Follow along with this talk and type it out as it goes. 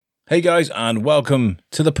Hey guys, and welcome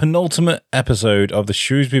to the penultimate episode of the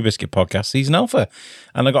Shrewsbury Biscuit Podcast Season Alpha.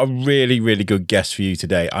 And I got a really, really good guest for you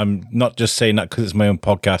today. I'm not just saying that because it's my own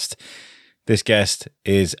podcast. This guest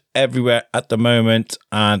is everywhere at the moment,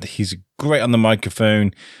 and he's great on the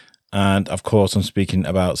microphone. And of course, I'm speaking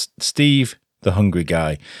about Steve, the Hungry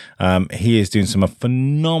Guy. He is doing some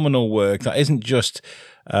phenomenal work that isn't just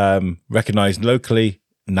recognized locally,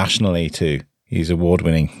 nationally too. He's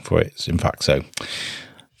award-winning for it, in fact, so...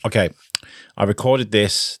 Okay, I recorded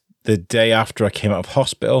this the day after I came out of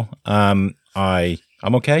hospital. I'm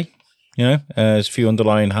okay. You know, there's a few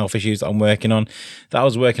underlying health issues that I'm working on. That I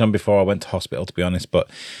was working on before I went to hospital, to be honest. But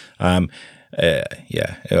I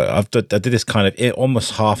did this kind of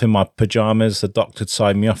almost half in my pajamas. The doctor had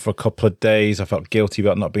signed me off for a couple of days. I felt guilty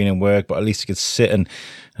about not being in work, but at least I could sit and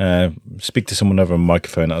speak to someone over a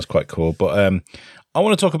microphone. That was quite cool. But I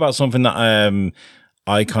want to talk about something that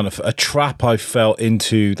a trap I fell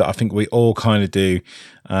into that I think we all kind of do.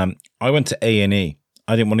 I went to A&E.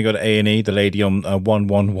 I didn't want to go to A&E. The lady on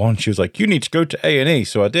 111, she was like, you need to go to A&E.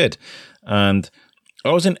 So I did. And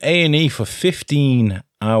I was in A&E for 15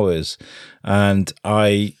 hours. And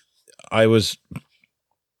I was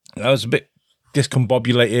a bit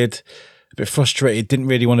discombobulated, a bit frustrated, didn't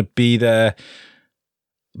really want to be there.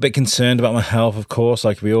 A bit concerned about my health, of course,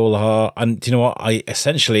 like we all are. And do you know what? I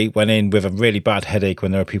essentially went in with a really bad headache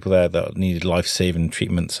when there were people there that needed life-saving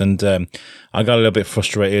treatments. And I got a little bit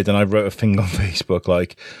frustrated, and I wrote a thing on Facebook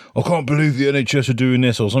like, I can't believe the NHS are doing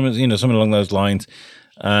this, or something, something along those lines.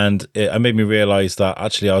 And it made me realise that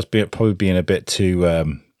actually I was probably being a bit too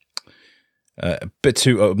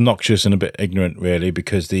obnoxious and a bit ignorant, really,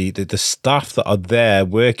 because the staff that are there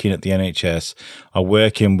working at the NHS are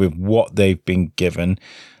working with what they've been given.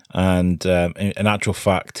 And in actual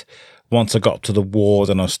fact, once I got up to the ward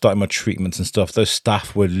and I was starting my treatments and stuff, those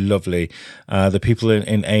staff were lovely. The people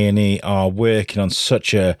in A&E are working on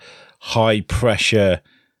such a high pressure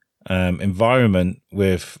environment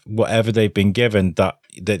with whatever they've been given that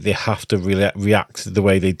they have to react the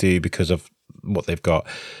way they do because of what they've got.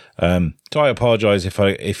 So I apologise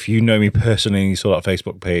if you know me personally and you saw that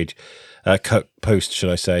Facebook page, post, should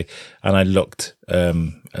I say, and I looked a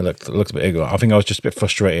bit ignorant. I think I was just a bit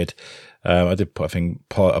frustrated. I did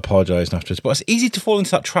apologise afterwards, but it's easy to fall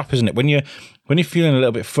into that trap, isn't it? When you're feeling a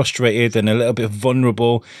little bit frustrated and a little bit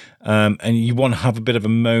vulnerable, and you want to have a bit of a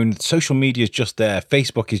moan, social media is just there,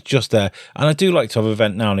 Facebook is just there, and I do like to have an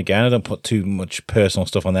event now and again. I don't put too much personal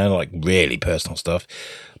stuff on there, like really personal stuff.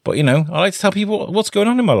 But, I like to tell people what's going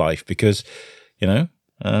on in my life because,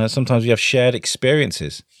 sometimes we have shared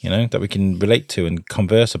experiences, that we can relate to and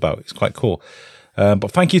converse about. It's quite cool. But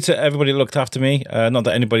thank you to everybody that looked after me. Not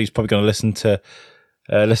that anybody's probably going to listen to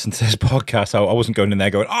this podcast. I wasn't going in there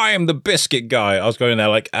going, I am the biscuit guy. I was going in there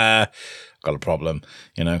like, got a problem,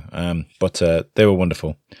 but they were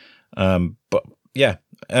wonderful. But yeah,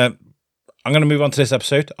 I'm going to move on to this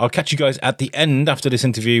episode. I'll catch you guys at the end after this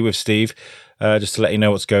interview with Steve, just to let you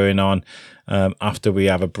know what's going on after we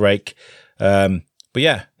have a break. But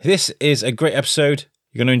yeah, this is a great episode.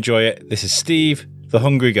 You're going to enjoy it. This is Steve, the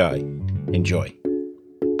Hungry Guy. Enjoy.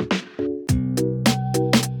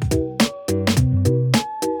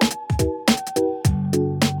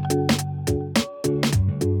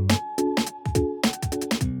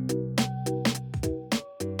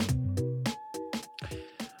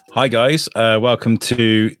 Hi guys, welcome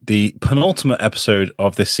to the penultimate episode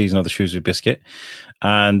of this season of the Shrewsbury Biscuit,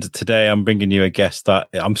 and today I'm bringing you a guest that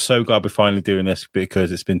I'm so glad we're finally doing this because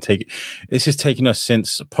this has taken us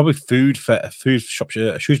since probably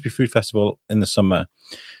Shrewsbury Food Festival in the summer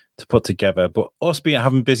to put together, but us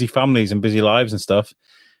having busy families and busy lives and stuff,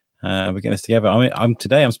 we're getting this together. I'm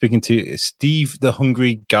speaking to Steve the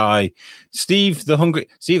Hungry Guy, Steve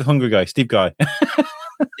Guy.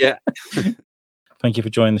 Yeah. Thank you for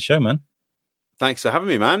joining the show, man. Thanks for having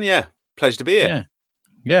me, man. Yeah, pleasure to be here.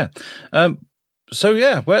 Yeah. So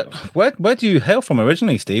yeah, where do you hail from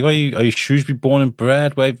originally, Steve? Are you Shrewsbury born and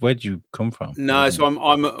bred? Where do you come from? No, so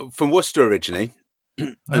I'm from Worcester originally,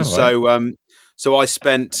 and right. so I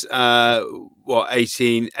spent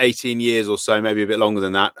 18 years or so, maybe a bit longer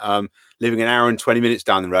than that, living an hour and 20 minutes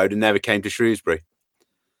down the road, and never came to Shrewsbury.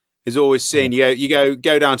 It's always seen you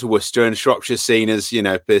go down to Worcester, and Shropshire's seen as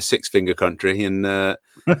the six-finger country, and so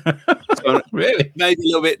really maybe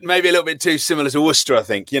a little bit too similar to Worcester. I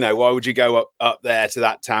think why would you go up there to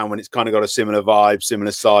that town when it's kind of got a similar vibe,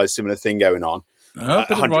 similar size, similar thing going on?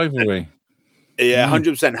 Bit of rivalry. Yeah,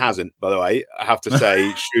 100% hasn't. By the way, I have to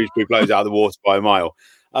say Shrewsbury blows out of the water by a mile.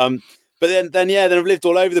 But then I've lived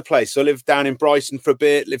all over the place. So I lived down in Brighton for a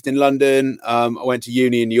bit, lived in London. I went to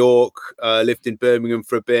uni in York, lived in Birmingham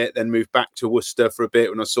for a bit, then moved back to Worcester for a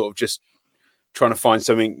bit when I was sort of just trying to find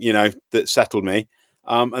something, that settled me.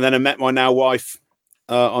 And then I met my now wife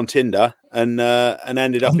on Tinder and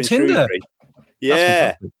ended up On in Tinder? Shrewsbury.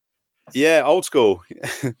 Yeah. Yeah, old school.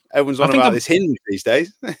 Everyone's on about this Hinge these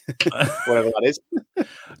days, whatever that is. Do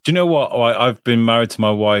you know what? I've been married to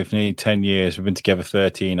my wife nearly 10 years. We've been together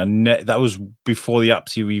 13. And that was before the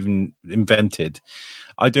apps you even invented.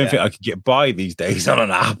 I don't think I could get by these days on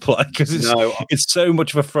an app, because it's so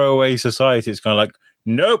much of a throwaway society. It's kind of like,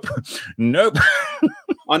 nope.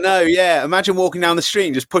 I know, yeah. Imagine walking down the street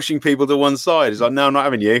and just pushing people to one side. It's like, no, I'm not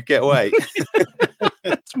having you. Get away.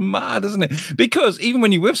 It's mad, isn't it? Because even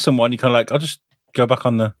when you're with someone, you kind of like, I'll just go back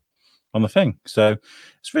on the thing. So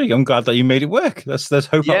it's really, I'm glad that you made it work. Let's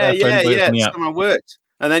hope. Yeah. Somehow worked.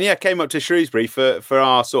 And then came up to Shrewsbury for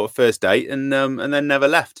our sort of first date, and then never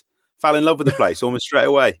left. Fell in love with the place almost straight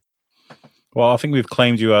away. Well, I think we've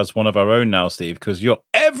claimed you as one of our own now, Steve, because you're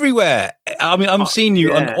everywhere. I mean, I'm seeing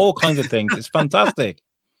you on all kinds of things. It's fantastic.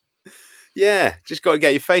 Yeah, just got to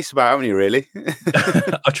get your face about, haven't you? Really?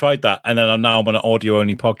 I tried that, and then I'm on an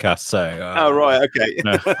audio-only podcast. So, right, okay.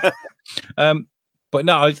 No. But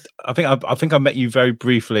no, I think I met you very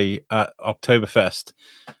briefly at Oktoberfest.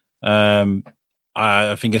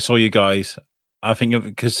 I think I saw you guys. I think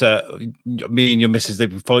because me and your missus, they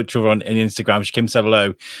followed each other on Instagram. She came to say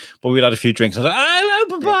hello, but we'd had a few drinks. I was like,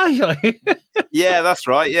 hello, bye-bye. Yeah, that's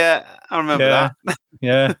right. Yeah, I remember that.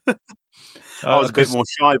 Yeah. I was a bit more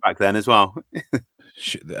shy back then as well.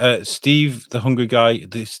 Steve, the hungry guy,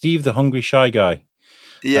 Steve, the hungry shy guy.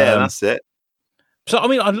 Yeah, that's it. So, I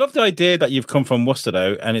mean, I love the idea that you've come from Worcester,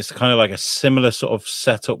 though, and it's kind of like a similar sort of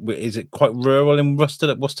setup. Is it quite rural in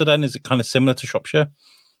Worcester? Then is it kind of similar to Shropshire?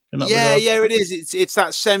 Yeah, it is. It's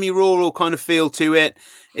that semi-rural kind of feel to it.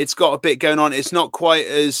 It's got a bit going on. It's not quite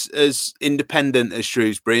as independent as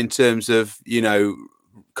Shrewsbury in terms of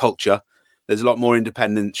culture. There's a lot more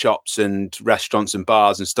independent shops and restaurants and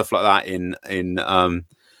bars and stuff like that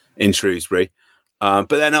in Shrewsbury. But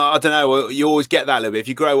then I don't know. You always get that little bit. If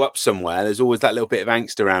you grow up somewhere, there's always that little bit of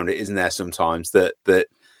angst around it, isn't there? Sometimes that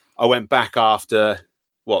I went back after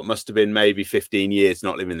what must have been maybe 15 years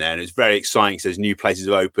not living there, and it's very exciting because there's new places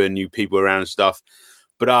open, new people around and stuff.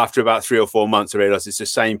 But after about 3 or 4 months, I realised it's the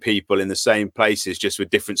same people in the same places, just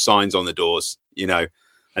with different signs on the doors, and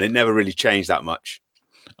it never really changed that much.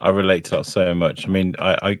 I relate to that so much. I mean,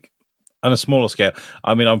 I on a smaller scale.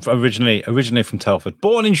 I mean, I'm originally from Telford,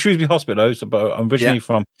 born in Shrewsbury Hospital, but I'm originally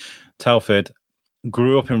from Telford.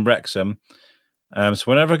 Grew up in Wrexham. So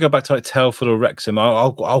whenever I go back to like Telford or Wrexham,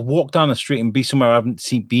 I'll walk down the street and be somewhere I haven't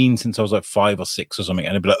been since I was like 5 or 6 or something,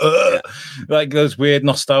 and it'd be like, ugh! Like those weird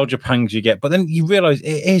nostalgia pangs you get. But then you realise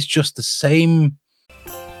it is just the same.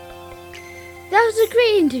 That was a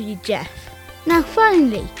great interview, Jeff. Now,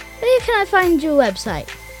 finally, where can I find your website?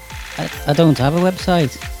 I don't have a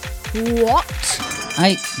website. What?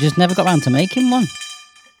 I just never got around to making one.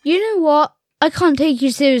 You know what? I can't take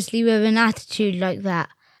you seriously with an attitude like that.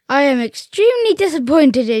 I am extremely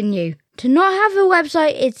disappointed in you. To not have a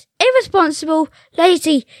website is irresponsible,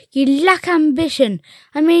 lazy, you lack ambition.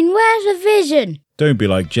 I mean, where's the vision? Don't be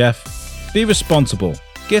like Jeff. Be responsible.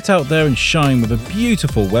 Get out there and shine with a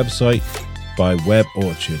beautiful website by Web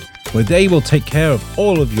Orchard, where they will take care of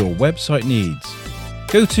all of your website needs.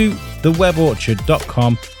 Go to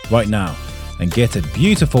theweborchard.com right now and get a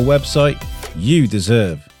beautiful website you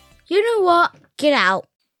deserve. You know what? Get out.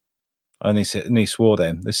 And he swore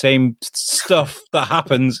then. The same stuff that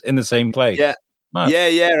happens in the same place. Yeah. Mad.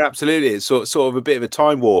 Yeah, absolutely. It's sort of a bit of a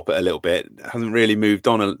time warp a little bit. It hasn't really moved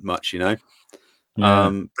on much, Yeah.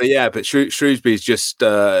 But Shrewsbury is just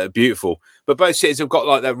beautiful. But both cities have got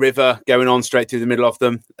like that river going on straight through the middle of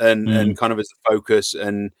them and kind of as a focus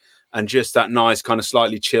and just that nice kind of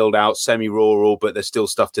slightly chilled out, semi-rural, but there's still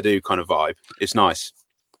stuff to do kind of vibe. It's nice.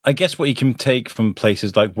 I guess what you can take from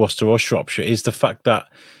places like Worcester or Shropshire is the fact that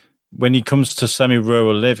when it comes to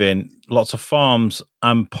semi-rural living, lots of farms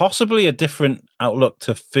and possibly a different outlook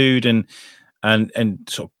to food and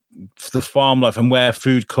sort of the farm life and where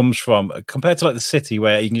food comes from compared to like the city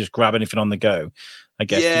where you can just grab anything on the go. I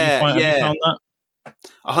guess. Have you found that?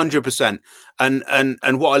 100%.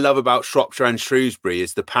 And what I love about Shropshire and Shrewsbury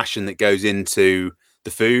is the passion that goes into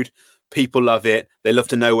the food. People love it. They love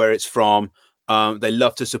to know where it's from. They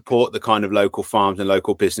love to support the kind of local farms and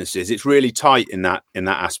local businesses. It's really tight in that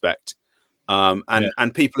aspect.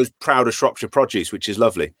 And people are proud of Shropshire produce, which is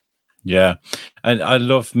lovely. Yeah. And I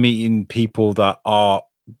love meeting people that are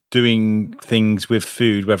doing things with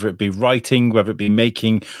food, whether it be writing, whether it be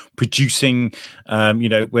making, producing,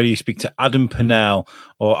 whether you speak to Adam Pennell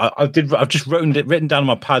or I've just written down on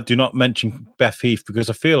my pad, do not mention Beth Heath, because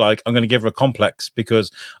I feel like I'm going to give her a complex,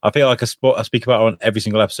 because I feel like I speak about her on every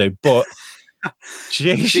single episode, but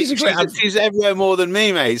she's everywhere more than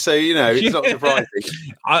me, mate. So, it's not surprising.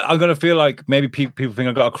 I'm going to feel like maybe people think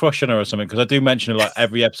I got a crush on her or something, because I do mention her like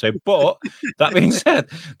every episode. But that being said,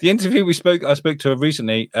 the interview I spoke to her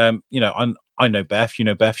recently. I know Beth. You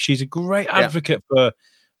know Beth. She's a great advocate for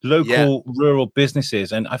local rural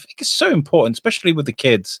businesses, and I think it's so important, especially with the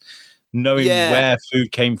kids, knowing where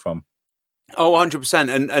food came from. Oh,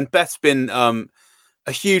 100%. And Beth's been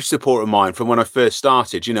a huge support of mine from when I first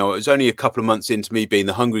started. It was only a couple of months into me being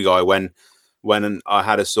the hungry guy when I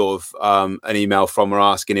had a sort of an email from her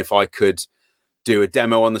asking if I could do a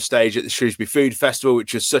demo on the stage at the Shrewsbury Food Festival,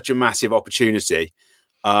 which was such a massive opportunity.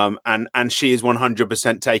 And she is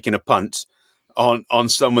 100% taking a punt on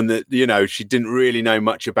someone that, she didn't really know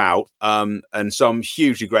much about. And so I'm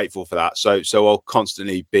hugely grateful for that. So I'll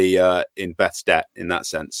constantly be in Beth's debt in that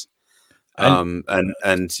sense. And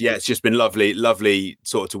it's just been lovely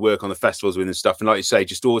sort of to work on the festivals with and stuff. And like you say,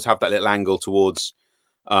 just always have that little angle towards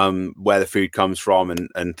where the food comes from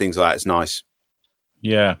and things like that. It's nice.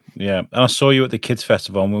 Yeah. And I saw you at the Kids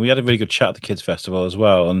Festival, and we had a really good chat at the Kids Festival as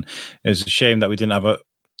well. And it was a shame that we didn't have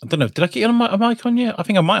I don't know, did I get a mic on you? I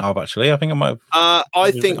think I might have, actually. I think I might have. I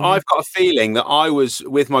think I've got a feeling that I was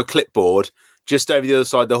with my clipboard just over the other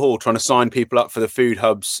side of the hall trying to sign people up for the Food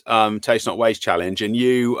Hub's Taste Not Waste Challenge. And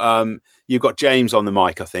you got James on the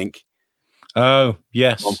mic, I think. Oh,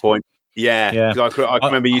 yes. At one point. Yeah. I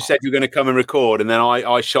remember you said you were going to come and record, and then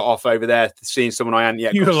I shot off over there seeing someone I hadn't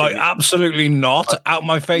yet. You were like, absolutely not. Out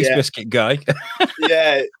my face, biscuit guy.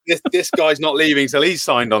 This guy's not leaving till he's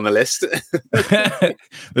signed on the list.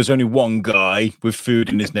 There's only one guy with food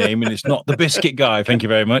in his name, and it's not the biscuit guy. Thank you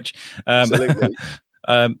very much. Absolutely.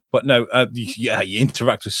 But no, you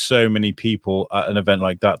interact with so many people at an event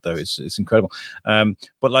like that, though. It's incredible.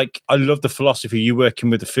 But like, I love the philosophy you working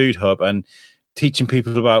with the Food Hub and teaching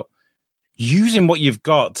people about using what you've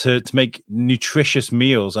got to make nutritious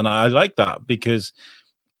meals. And I like that, because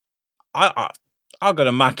I'll go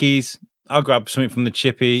to Mackey's, I'll grab something from the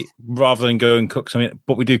chippy rather than go and cook something,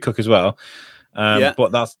 but we do cook as well.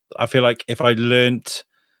 But I feel like if I learnt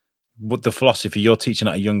what the philosophy you're teaching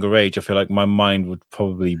at a younger age, I feel like my mind would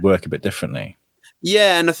probably work a bit differently.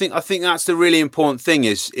 Yeah, and I think that's the really important thing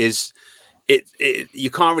is you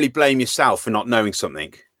can't really blame yourself for not knowing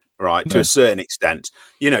something, right? No. To a certain extent.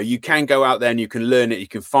 You can go out there and you can learn it, you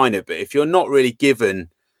can find it, but if you're not really given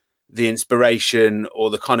the inspiration or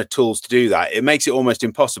the kind of tools to do that, it makes it almost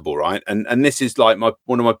impossible, right? And this is like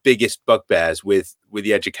one of my biggest bugbears with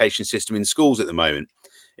the education system in schools at the moment.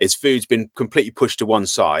 Is food's been completely pushed to one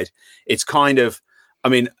side. It's kind of,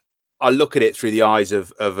 I look at it through the eyes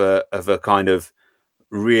of a kind of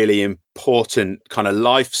really important kind of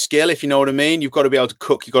life skill, if you know what I mean. You've got to be able to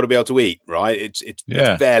cook, you've got to be able to eat, right? It's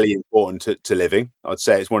fairly important to living. I'd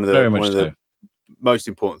say it's one of the most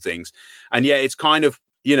important things. And it's kind of,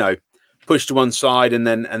 pushed to one side, and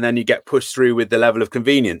then you get pushed through with the level of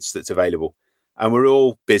convenience that's available. And we're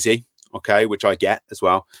all busy, okay, which I get as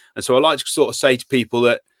well. And so I like to sort of say to people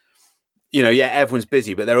that, everyone's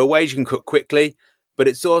busy, but there are ways you can cook quickly, but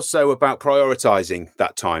it's also about prioritizing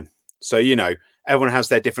that time. So, everyone has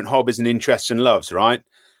their different hobbies and interests and loves, right?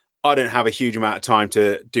 I don't have a huge amount of time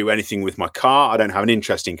to do anything with my car. I don't have an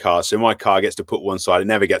interest in cars. So my car gets to put one side. It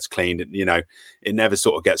never gets cleaned. It never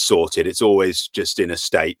sort of gets sorted. It's always just in a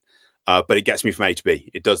state, but it gets me from A to B.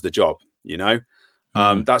 It does the job,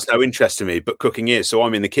 That's no interest to me, but cooking is. So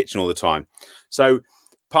I'm in the kitchen all the time. So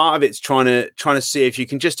part of it's trying to see if you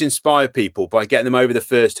can just inspire people by getting them over the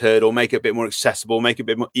first hurdle, make it a bit more accessible, make it a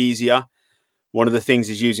bit more easier. One of the things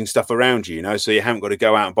is using stuff around you, so you haven't got to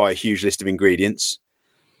go out and buy a huge list of ingredients.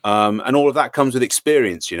 And all of that comes with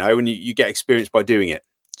experience, and you get experience by doing it.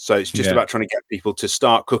 So it's just about trying to get people to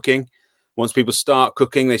start cooking. Once people start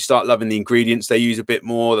cooking, they start loving the ingredients they use a bit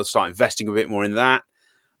more. They'll start investing a bit more in that.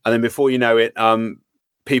 And then before you know it,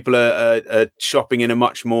 people are shopping in a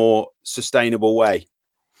much more sustainable way.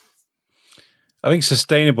 I think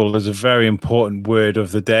sustainable is a very important word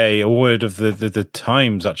of the day, a word of the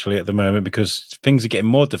times actually at the moment, because things are getting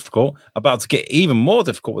more difficult, about to get even more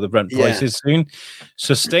difficult with the rent prices soon.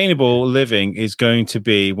 Sustainable living is going to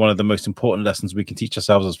be one of the most important lessons we can teach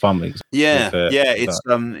ourselves as families. It's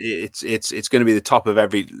going to be the top of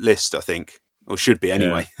every list, I think, or should be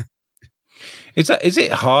anyway. Yeah. Is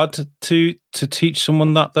it hard to teach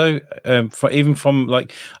someone that though?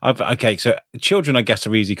 So children, I guess,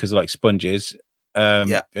 are easy because they're like sponges.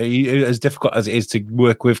 As difficult as it is to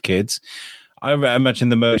work with kids, I imagine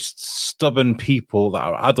the most stubborn people that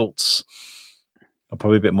are adults are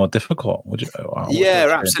probably a bit more difficult. Yeah,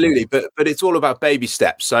 absolutely. But it's all about baby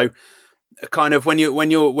steps. So kind of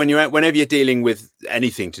whenever you're dealing with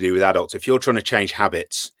anything to do with adults, if you're trying to change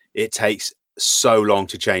habits, it takes so long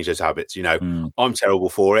to change those habits. I'm terrible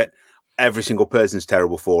for it. Every single person's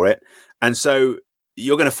terrible for it. And so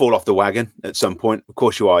you're going to fall off the wagon at some point. Of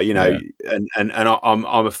course you are, and I'm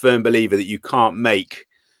a firm believer that you can't make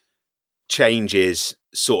changes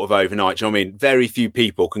sort of overnight. Do you know what I mean? Very few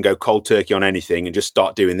people can go cold turkey on anything and just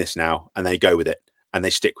start doing this now, and they go with it and they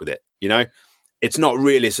stick with it. It's not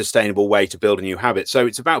really a sustainable way to build a new habit. So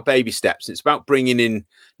it's about baby steps. It's about bringing in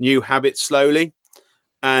new habits slowly.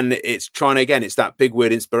 And it's it's that big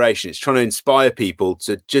word inspiration. It's trying to inspire people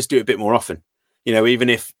to just do it a bit more often. Even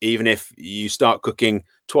if you start cooking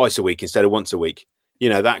twice a week instead of once a week,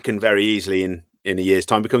 that can very easily in a year's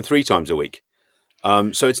time become 3 times a week.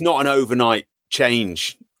 So it's not an overnight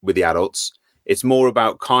change with the adults. It's more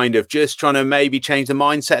about kind of just trying to maybe change the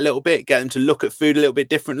mindset a little bit, get them to look at food a little bit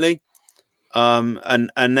differently.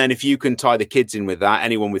 And then if you can tie the kids in with that,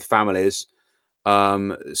 anyone with families,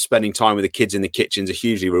 spending time with the kids in the kitchen is a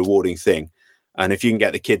hugely rewarding thing. And if you can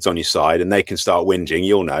get the kids on your side and they can start whinging,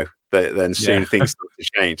 you'll know that then soon things start to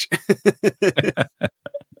change.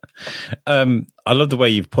 I love the way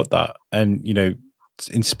you've put that. And,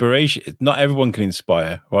 inspiration, not everyone can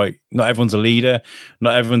inspire, right? Not everyone's a leader.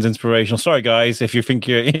 Not everyone's inspirational. Sorry, guys, if you think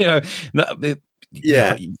you're,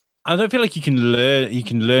 I don't feel like you can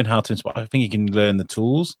learn how to inspire. I think you can learn the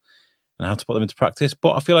tools and how to put them into practice.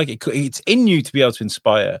 But I feel like it's in you to be able to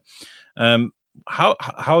inspire. How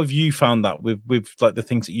have you found that with like the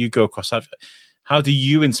things that you go across? How do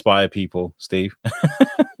you inspire people, Steve?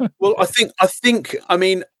 Well, I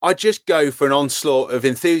mean, I just go for an onslaught of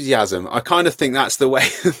enthusiasm. I kind of think that's the way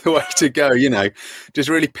to go, just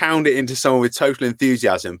really pound it into someone with total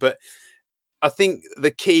enthusiasm. But I think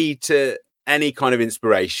the key to any kind of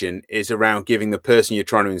inspiration is around giving the person you're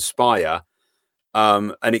trying to inspire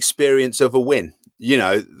an experience of a win.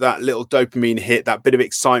 That little dopamine hit, that bit of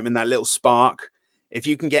excitement, that little spark. If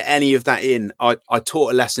you can get any of that in, I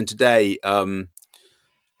taught a lesson today, and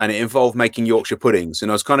it involved making Yorkshire puddings. And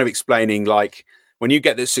I was kind of explaining, like, when you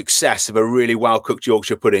get the success of a really well-cooked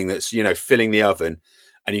Yorkshire pudding that's, filling the oven,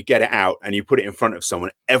 and you get it out and you put it in front of someone,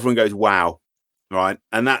 everyone goes, wow, right?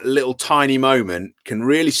 And that little tiny moment can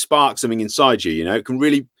really spark something inside you, It can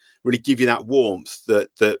really, really give you that warmth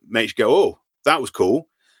that makes you go, oh, that was cool.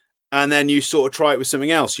 And then you sort of try it with something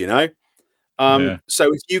else, So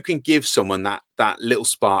if you can give someone that little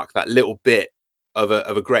spark, that little bit of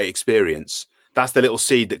a great experience, that's the little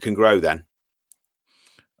seed that can grow then.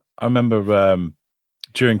 I remember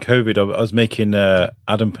during COVID, I was making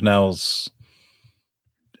Adam Pennell's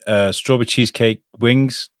strawberry cheesecake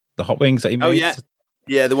wings, the hot wings that he made. Oh, yeah.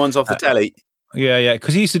 Yeah, the ones off the telly. Yeah.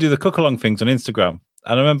 Because he used to do the cook-along things on Instagram.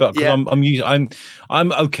 And I remember, because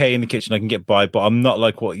I'm okay in the kitchen, I can get by, but I'm not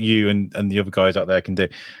like what you and the other guys out there can do.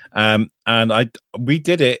 And we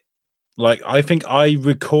did it. Like, I think I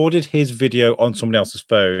recorded his video on someone else's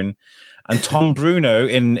phone. And Tom Bruno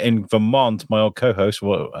in Vermont, my old co-host,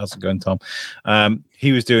 how's it going, Tom?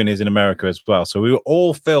 He was doing his in America as well. So we were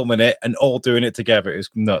all filming it and all doing it together. It was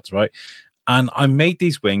nuts, right? And I made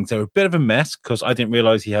these wings. They were a bit of a mess because I didn't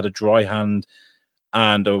realize he had a dry hand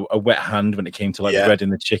and a wet hand when it came to like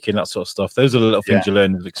breading the chicken, that sort of stuff. Those are the little things you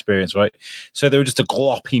learn with experience, right? So they were just a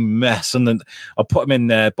gloppy mess. And then I put them in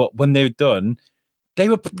there. But when they were done, they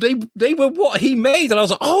were what he made. And I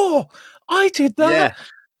was like, oh, I did that.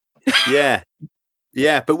 Yeah.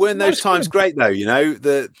 But weren't those times great though?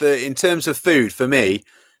 The in terms of food, for me,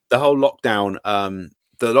 the whole lockdown,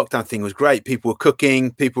 the lockdown thing was great. People were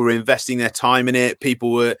cooking, people were investing their time in it.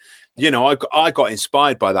 People were, I got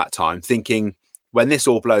inspired by that time, thinking when this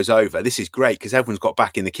all blows over, this is great because everyone's got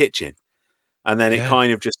back in the kitchen. And then it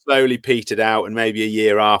kind of just slowly petered out, and maybe a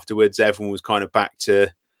year afterwards, everyone was kind of back to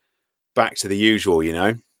the usual,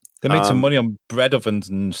 They made some money on bread ovens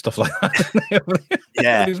and stuff like that.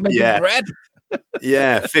 Yeah, bread.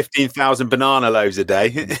 15,000 banana loaves a day.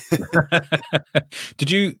 Did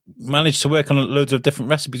you manage to work on loads of different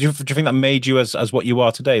recipes? Do you think that made you as what you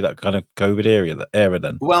are today, that kind of COVID era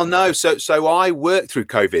then? Well, no. So I worked through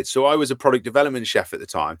COVID. So I was a product development chef at the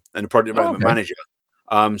time and a product development manager.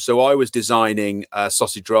 So I was designing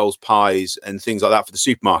sausage rolls, pies, and things like that for the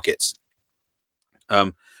supermarkets,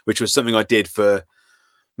 which was something I did for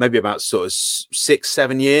maybe about sort of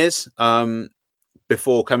 6-7 years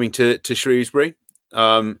before coming to Shrewsbury.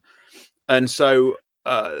 And so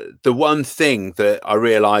the one thing that I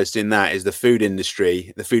realized in that is the food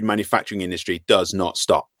industry, the food manufacturing industry does not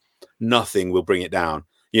stop. Nothing will bring it down.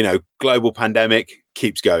 Global pandemic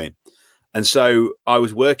keeps going. And so I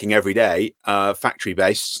was working every day, factory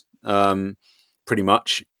based, pretty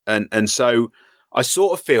much. And so I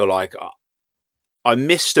sort of feel like I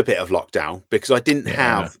missed a bit of lockdown because I didn't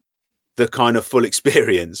have the kind of full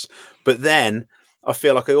experience. But then I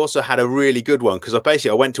feel like I also had a really good one because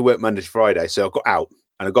I went to work Monday to Friday. So I got out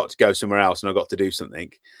and I got to go somewhere else and I got to do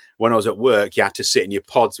something. When I was at work, you had to sit in your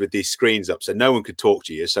pods with these screens up so no one could talk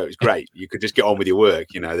to you. So it was great. You could just get on with your work.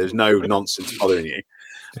 There's no nonsense bothering you.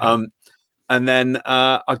 And then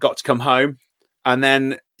I got to come home and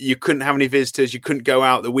then you couldn't have any visitors. You couldn't go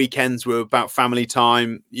out. The weekends were about family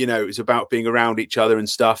time. It was about being around each other and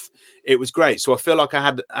stuff. It was great. So I feel like I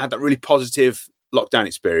had that really positive lockdown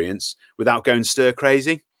experience without going stir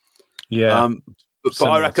crazy. Yeah. But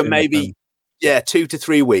I reckon maybe, 2 to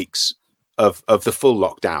 3 weeks of the full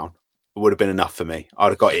lockdown would have been enough for me. I'd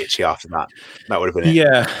have got itchy after that. That would have been it.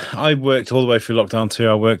 Yeah. I worked all the way through lockdown too.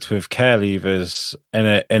 I worked with care leavers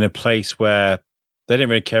in a place where they didn't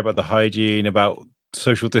really care about the hygiene, about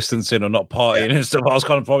social distancing or not partying and stuff. I was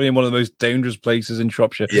kind of probably in one of the most dangerous places in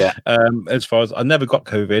Shropshire. Yeah. As far as I never got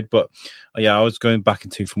COVID, but I was going back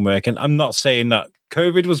and to from work, and I'm not saying that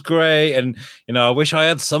COVID was great, and I wish I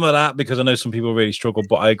had some of that because I know some people really struggle.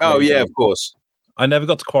 But I agree. Oh yeah, of course. I never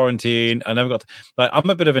got to quarantine. I never got to, I'm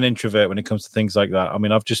a bit of an introvert when it comes to things like that. I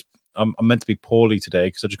mean, I'm meant to be poorly today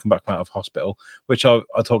because I just come back out of hospital, which I'm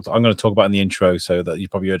going to talk about in the intro, so that you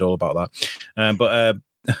probably heard all about that. But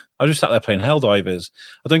I just sat there playing Helldivers.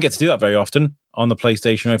 I don't get to do that very often on the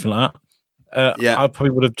PlayStation or anything like that. I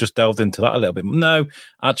probably would have just delved into that a little bit. No,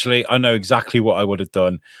 actually, I know exactly what I would have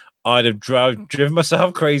done. I'd have driven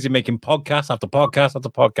myself crazy making podcast after podcast after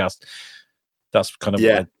podcast. That's kind of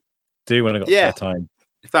what I do when I got spare time.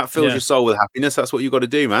 If that fills your soul with happiness, that's what you got to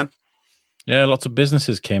do, man. Yeah, lots of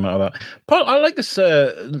businesses came out of that. But I like this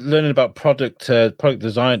learning about product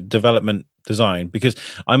design, because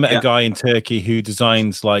I met a guy in Turkey who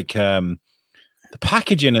designs like the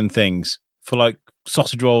packaging and things for like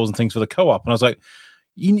sausage rolls and things for the co-op, and I was like,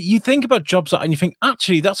 you think about jobs and you think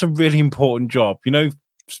actually that's a really important job,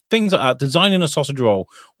 things like that. Designing a sausage roll.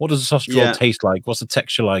 What does a sausage roll taste like? What's the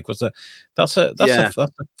texture like? That's a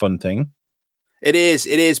fun thing. It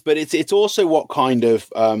is, but it's also what kind of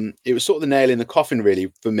it was sort of the nail in the coffin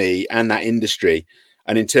really for me and that industry.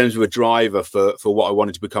 And in terms of a driver for what I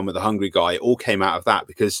wanted to become with the Hungry Guy, it all came out of that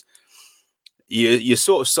because you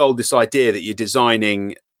sort of sold this idea that you're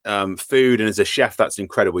designing food, and as a chef, that's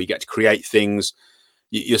incredible. You get to create things.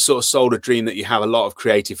 You're sort of sold a dream that you have a lot of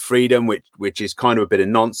creative freedom, which is kind of a bit of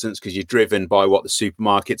nonsense because you're driven by what the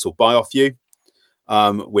supermarkets will buy off you,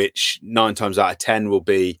 which 9 times out of 10 will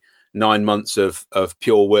be 9 months of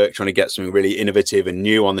pure work trying to get something really innovative and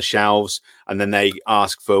new on the shelves. And then they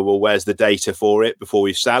ask for, well, where's the data for it before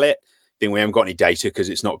we sell it? Then we haven't got any data because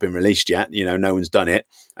it's not been released yet. No one's done it.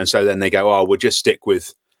 And so then they go, oh, we'll just stick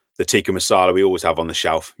with the tikka masala we always have on the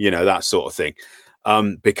shelf, that sort of thing,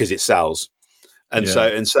 because it sells. And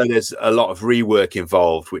so there's a lot of rework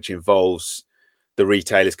involved, which involves the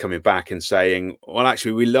retailers coming back and saying, well,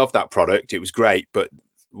 actually, we love that product. It was great, but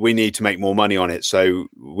we need to make more money on it. So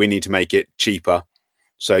we need to make it cheaper.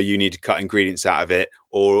 So you need to cut ingredients out of it,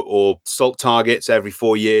 or salt targets every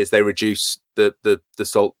 4 years. They reduce the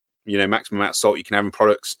salt, maximum amount of salt you can have in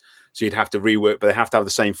products. So you'd have to rework, but they have to have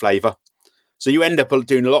the same flavor. So you end up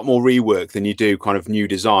doing a lot more rework than you do kind of new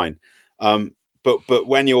design. But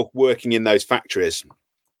when you're working in those factories,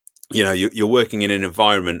 you're working in an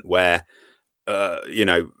environment where,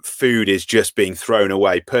 food is just being thrown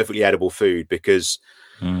away, perfectly edible food, because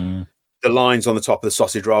the lines on the top of the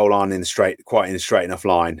sausage roll aren't quite in a straight enough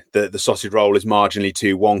line. The sausage roll is marginally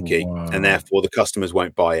too wonky, and therefore the customers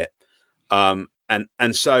won't buy it.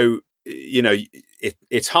 And so,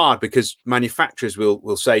 it's hard because manufacturers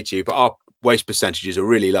will say to you, but our waste percentages are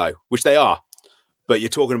really low, which they are. But you're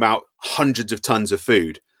talking about hundreds of tons of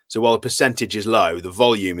food. So while the percentage is low, the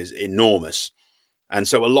volume is enormous. And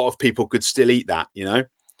so a lot of people could still eat that,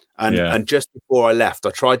 And just before I left,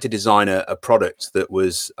 I tried to design a product that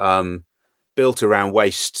was built around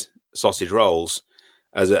waste sausage rolls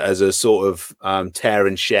as a sort of tear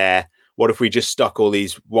and share. What if we just stuck all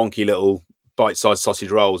these wonky little bite-sized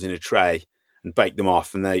sausage rolls in a tray and baked them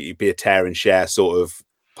off, and they'd be a tear and share sort of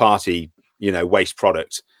party, waste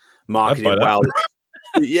product. Marketed well.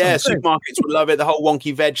 Yeah, supermarkets would love it. The whole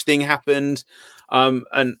wonky veg thing happened.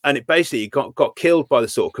 And it basically got killed by the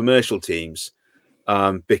sort of commercial teams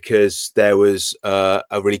because there was a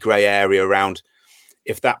really grey area around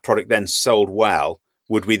if that product then sold well,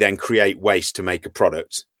 would we then create waste to make a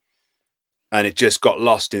product? And it just got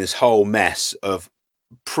lost in this whole mess of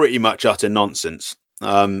pretty much utter nonsense.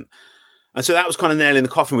 And so that was kind of nail in the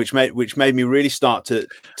coffin, which made me really start to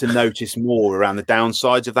notice more around the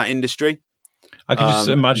downsides of that industry. I can just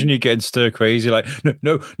imagine you getting stir crazy, like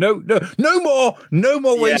no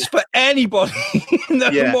more waste for anybody,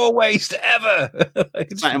 no more waste ever.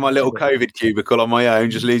 Sat in my little COVID cubicle on my own,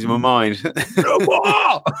 just losing my mind. No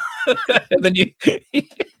more. And then you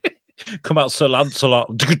come out Sir Lancelot.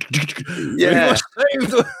 Yeah,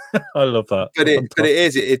 I love that. But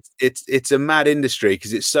it's a mad industry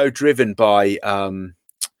because it's so driven by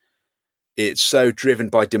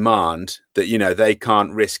demand that they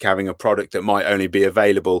can't risk having a product that might only be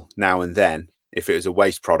available now and then. If it was a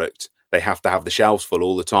waste product, they have to have the shelves full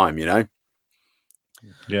all the time. Yeah,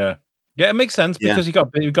 it makes sense because you've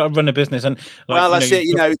got to run a business, and that's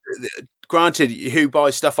it. Granted, who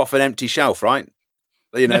buys stuff off an empty shelf, right?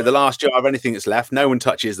 The last jar of anything that's left, no one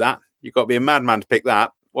touches that. You've got to be a madman to pick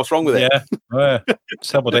that. What's wrong with it? Yeah,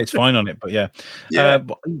 several dates fine on it, but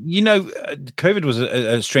COVID was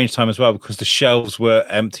a strange time as well because the shelves were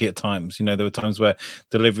empty at times. There were times where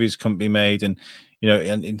deliveries couldn't be made, and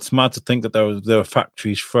and it's mad to think that there were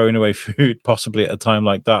factories throwing away food possibly at a time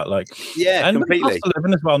like that. And completely. Cost of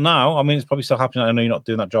living as well now. I mean, it's probably still happening. I know you're not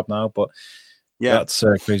doing that job now, but that's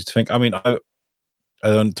crazy to think. I mean, I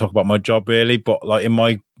don't talk about my job really, but in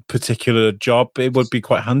my particular job, it would be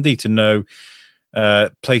quite handy to know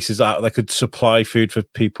places that could supply food for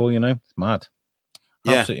people. It's mad.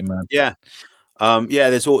 Absolutely mad.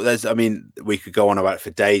 There's I mean, we could go on about it for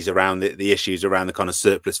days around the issues around the kind of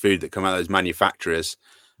surplus food that come out of those manufacturers.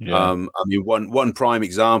 I mean, one prime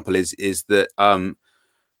example is that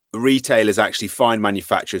retailers actually fine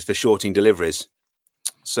manufacturers for shorting deliveries.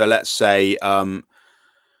 So let's say that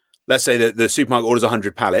the supermarket orders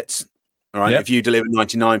 100 pallets. All right. If you deliver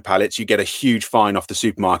 99 pallets, you get a huge fine off the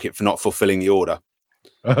supermarket for not fulfilling the order.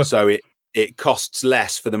 So it costs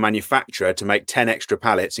less for the manufacturer to make 10 extra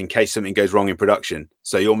pallets in case something goes wrong in production.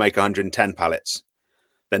 So you'll make 110 pallets.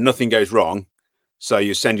 Then nothing goes wrong. So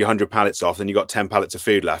you send your 100 pallets off, then you've got 10 pallets of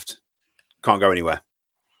food left. Can't go anywhere.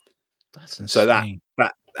 That's insane.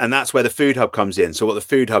 So that's where the food hub comes in. So what the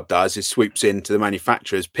food hub does is swoops into the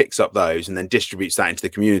manufacturers, picks up those, and then distributes that into the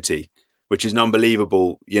community, which is an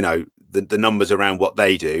unbelievable, the numbers around what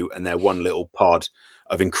they do and their one little pod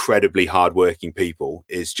of incredibly hardworking people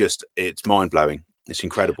it's mind blowing. It's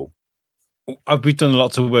incredible. We've done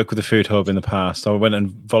lots of work with the Food Hub in the past. I went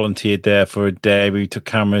and volunteered there for a day. We took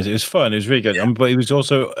cameras. It was fun. It was really good. But it was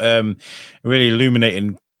also really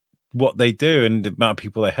illuminating what they do and the amount of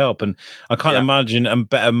people they help. And I can't imagine a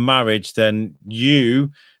better marriage than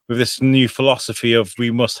you with this new philosophy of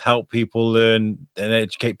we must help people learn and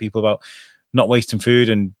educate people about not wasting food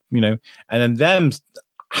and then them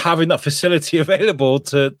having that facility available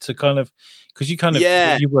to kind of, because you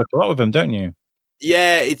work a lot with them, don't you?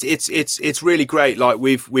 Yeah, it's really great.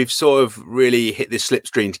 We've sort of really hit this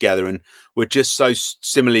slipstream together, and we're just so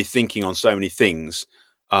similarly thinking on so many things.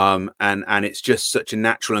 And it's just such a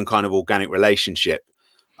natural and kind of organic relationship.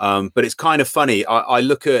 But it's kind of funny. I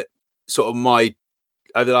look at sort of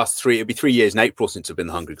over the last it'll be 3 years in April since I've been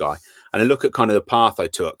the Hungry Guy, and I look at kind of the path I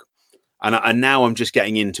took. And now I'm just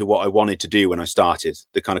getting into what I wanted to do when I started,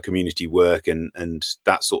 the kind of community work and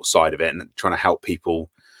that sort of side of it, and trying to help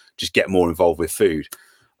people just get more involved with food.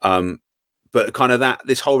 But kind of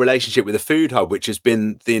this whole relationship with the Food Hub, which has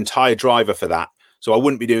been the entire driver for that. So I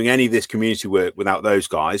wouldn't be doing any of this community work without those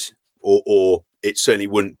guys, or it certainly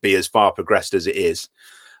wouldn't be as far progressed as it is.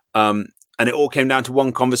 And it all came down to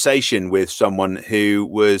one conversation with someone who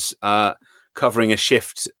was covering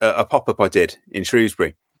a pop-up I did in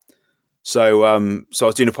Shrewsbury. So I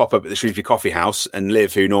was doing a pop-up at the Shrewsbury Coffee House, and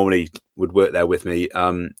Liv, who normally would work there with me,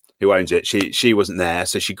 who owns it, she wasn't there.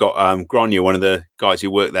 So she got Grania, one of the guys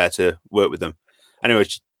who worked there, to work with them. Anyway,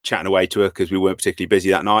 chatting away to her because we weren't particularly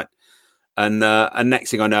busy that night. And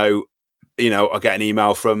next thing I know, I get an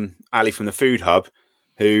email from Ali from the Food Hub,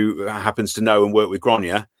 who happens to know and work with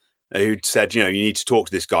Grania, who said, you need to talk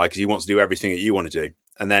to this guy because he wants to do everything that you want to do.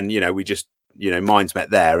 And then, we just, minds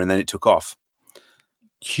met there, and then it took off.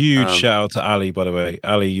 Huge shout out to Ali, by the way.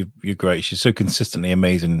 Ali, you're great. She's so consistently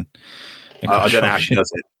amazing. I don't know how she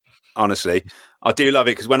does it. Honestly, I do love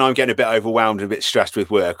it because when I'm getting a bit overwhelmed and a bit stressed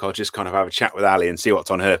with work, I'll just kind of have a chat with Ali and see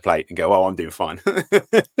what's on her plate and go, "Oh, I'm doing fine."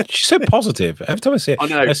 She's so positive. Every time I see it, I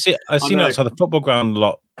know. I've seen her outside the football ground a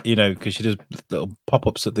lot, because she does little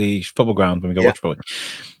pop-ups at the football ground when we go watch football.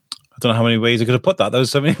 I don't know how many ways I could have put that. There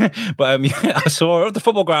was so many, but I saw her at the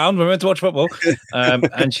football ground when we went to watch football,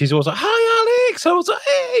 and she's always like, "Hi, Ali." 6. I was like,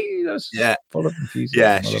 hey, Yeah. full of enthusiasm.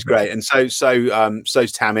 Yeah, she's great. And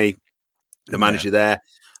so's Tammy, the manager there.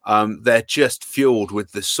 They're just fueled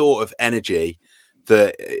with the sort of energy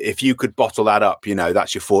that if you could bottle that up,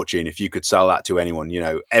 that's your fortune. If you could sell that to anyone,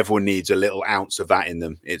 everyone needs a little ounce of that in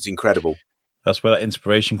them. It's incredible. That's where that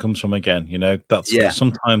inspiration comes from again. That's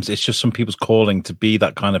sometimes it's just some people's calling to be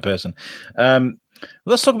that kind of person.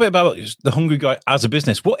 Let's talk a bit about the Hungry Guy as a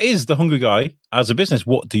business. What is the Hungry Guy as a business?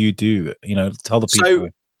 What do you do? Tell the people.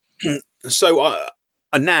 So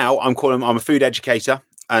now I'm a food educator.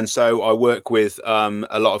 And so I work with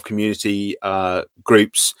a lot of community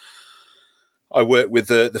groups. I work with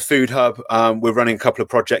the Food Hub. We're running a couple of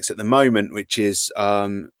projects at the moment, which is a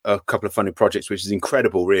couple of funded projects, which is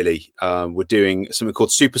incredible, really. We're doing something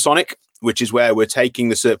called Supersonic, which is where we're taking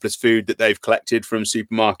the surplus food that they've collected from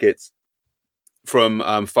supermarkets,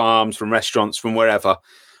 from farms, from restaurants, from wherever.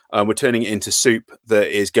 We're turning it into soup that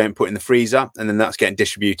is getting put in the freezer, and then that's getting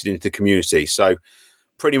distributed into the community. So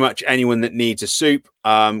pretty much anyone that needs a soup,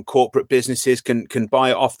 corporate businesses can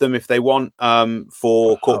buy it off them if they want,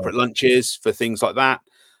 for corporate lunches, for things like that,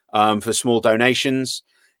 for small donations.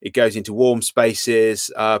 It goes into warm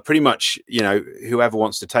spaces. Pretty much, whoever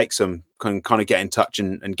wants to take some can kind of get in touch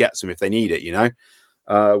and get some if they need it,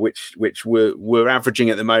 which we're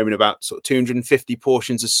averaging at the moment about sort of 250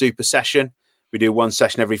 portions of soup a session. We do one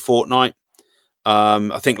session every fortnight.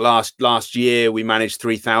 I think last year we managed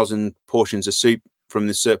 3,000 portions of soup from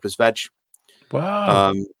the surplus veg.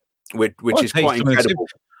 Wow. Which is quite incredible.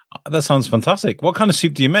 That sounds fantastic. What kind of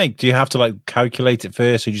soup do you make? Do you have to calculate it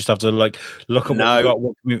first, or you just have to look at what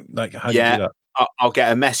you got? How do you do that? I'll get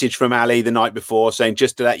a message from Ali the night before saying,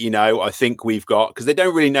 just to let you know, I think we've got, because they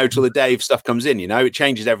don't really know till the day if stuff comes in, it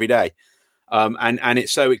changes every day. And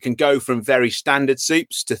it's so it can go from very standard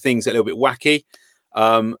soups to things a little bit wacky.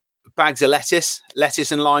 Bags of lettuce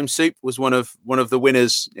and lime soup was one of the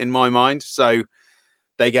winners in my mind. So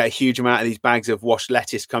they get a huge amount of these bags of washed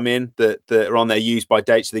lettuce come in that are on their use by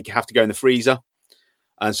date, so they have to go in the freezer.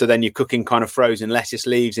 And so then you're cooking kind of frozen lettuce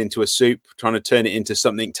leaves into a soup, trying to turn it into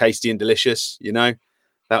something tasty and delicious. That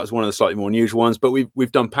was one of the slightly more unusual ones. But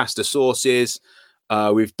we've done pasta sauces,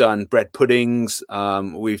 we've done bread puddings,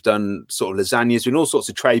 we've done sort of lasagnas, and all sorts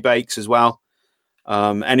of tray bakes as well.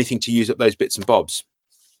 Anything to use up those bits and bobs.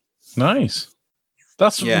 Nice.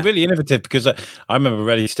 That's really innovative, because I remember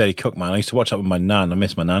Ready Steady Cook, man. I used to watch that with my nan. I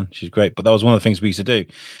miss my nan. She's great. But that was one of the things we used to do.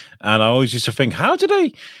 And I always used to think, how did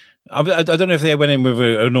they... I don't know if they went in with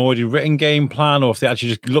an already written game plan, or if they actually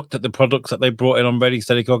just looked at the products that they brought in on Ready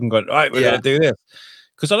Steady Cook and gone, right, we're going to do this.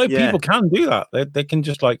 Because I know people can do that. They can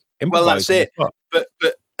just improvise. Well, that's it. But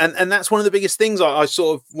and that's one of the biggest things I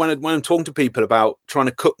sort of, when I'm talking to people about trying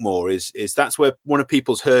to cook more, is that's where one of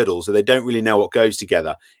people's hurdles, that they don't really know what goes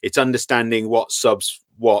together. It's understanding what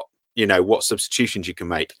substitutions you can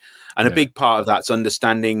make. And a big part of that's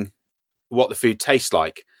understanding what the food tastes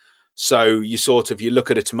like. So you look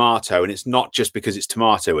at a tomato, and it's not just because it's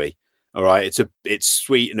tomatoey. All right. It's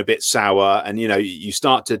sweet and a bit sour. And, you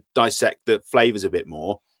start to dissect the flavors a bit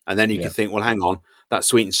more. And then you can think, well, hang on, that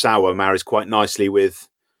sweet and sour marries quite nicely with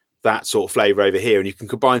that sort of flavor over here, and you can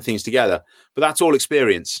combine things together. But that's all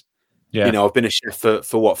experience. I've been a chef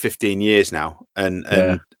for 15 years now, and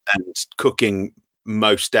cooking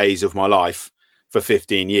most days of my life for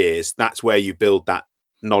 15 years. That's where you build that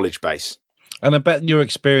knowledge base. And I bet your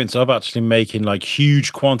experience of actually making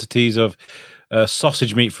huge quantities of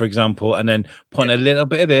sausage meat, for example, and then putting a little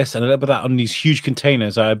bit of this and a little bit of that on these huge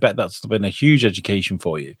containers, I bet that's been a huge education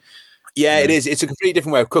for you. Yeah, it is. It's a completely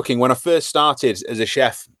different way of cooking. When I first started as a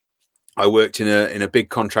chef, I worked in a big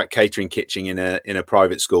contract catering kitchen in a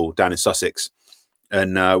private school down in Sussex,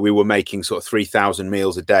 and we were making sort of 3,000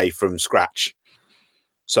 meals a day from scratch.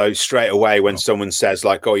 So straight away, when someone says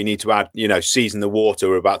oh, you need to add, season the water,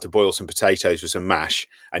 we're about to boil some potatoes with some mash,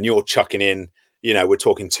 and you're chucking in, we're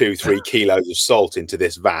talking 2-3 kilos of salt into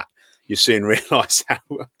this vat, you soon realize how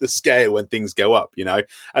the scale when things go up,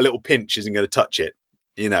 a little pinch isn't going to touch it,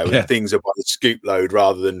 and things are by the scoop load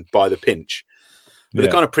rather than by the pinch. But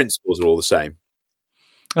the kind of principles are all the same.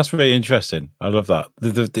 That's really interesting. I love that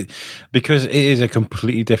because it is a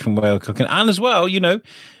completely different way of cooking, and as well,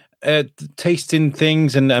 tasting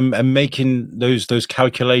things and making those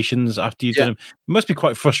calculations after you've done them. It must be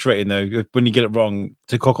quite frustrating though when you get it wrong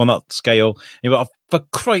to cook on that scale. You're like, for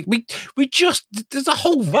Christ, we just there's a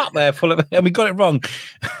whole vat there full of it, and we got it wrong.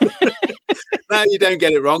 No, you don't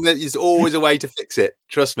get it wrong. There's always a way to fix it.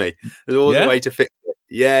 Trust me, there's always a way to fix it.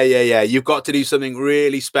 Yeah. You've got to do something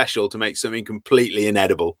really special to make something completely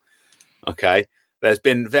inedible. Okay. there's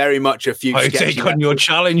been very much a few. I take on your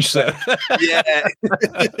challenge, sir. Yeah,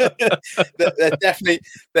 there's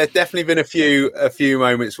definitely been a few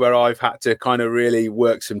moments where I've had to kind of really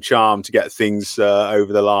work some charm to get things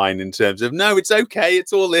over the line in terms of no, it's okay,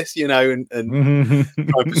 it's all this, and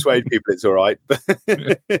try and persuade people it's all right.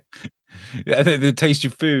 Yeah, they taste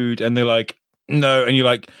your food and they're like, no, and you're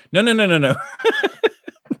like, no.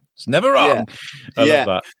 It's never wrong. I love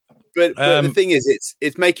that. But the thing is,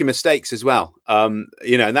 it's making mistakes as well. And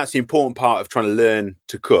that's the important part of trying to learn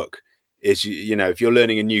to cook. Is if you're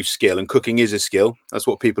learning a new skill, and cooking is a skill, that's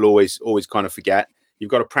what people always kind of forget.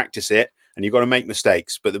 You've got to practice it, and you've got to make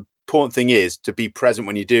mistakes. But the important thing is to be present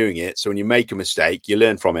when you're doing it. So when you make a mistake, you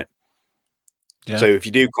learn from it. Yeah. So if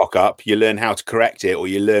you do cock up, you learn how to correct it, or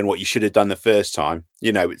you learn what you should have done the first time.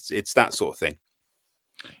 It's that sort of thing.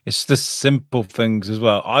 It's the simple things as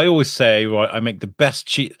well. I always say, right, I make the best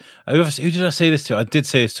cheese. Who did I say this to? I did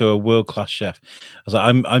say this to a world-class chef. I was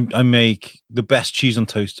like, I make the best cheese on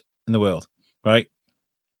toast in the world, right?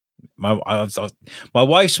 My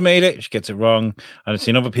wife's made it. She gets it wrong. I've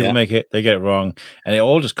seen other people make it. They get it wrong. And it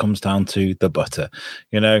all just comes down to the butter.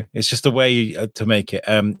 It's just a way to make it.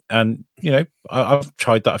 And, I've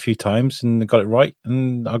tried that a few times and got it right.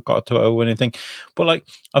 And I got to owe anything. But,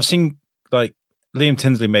 I've seen, Liam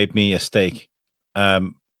Tinsley made me a steak,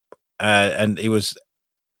 and it was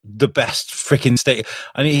the best freaking steak.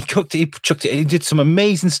 And he cooked it, he chucked it, he did some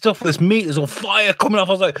amazing stuff with this meat. There's all fire coming off.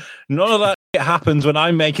 I was like, none of that happens when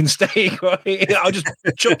I'm making steak. Right? I'll just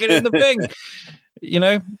chuck it in the thing.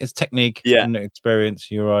 It's technique and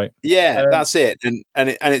experience. You're right. Yeah, that's it. And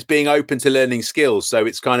it's being open to learning skills. So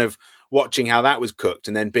it's kind of watching how that was cooked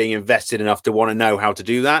and then being invested enough to want to know how to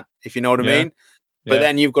do that, if you know what I mean. But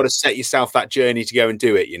then you've got to set yourself that journey to go and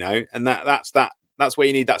do it, and that's where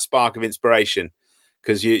you need that spark of inspiration,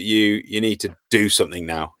 because you need to do something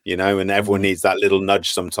now, and everyone needs that little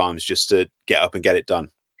nudge sometimes just to get up and get it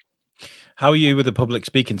done. How are you with the public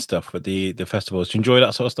speaking stuff at the festivals? Do you enjoy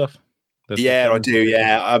that sort of stuff? Yeah, I do.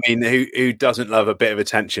 Yeah. I mean, who doesn't love a bit of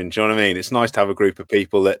attention? Do you know what I mean? It's nice to have a group of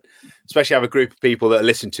people that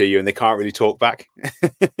listen to you and they can't really talk back.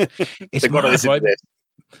 They've got to listen to this.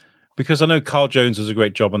 Because I know Carl Jones does a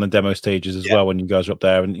great job on the demo stages as well when you guys are up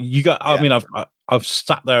there, and you got. I mean, I've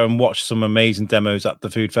sat there and watched some amazing demos at the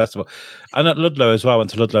food festival, and at Ludlow as well. I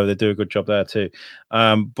went to Ludlow; they do a good job there too.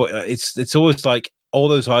 But it's always like all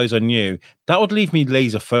those eyes on you. That would leave me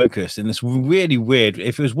laser focused, and it's really weird.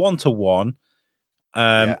 If it was 1-to-1,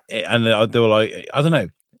 and they were like, I don't know,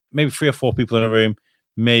 maybe 3 or 4 people in a room,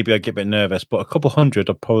 maybe I'd get a bit nervous. But a couple hundred,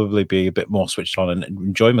 I'd probably be a bit more switched on and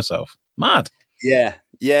enjoy myself. Mad.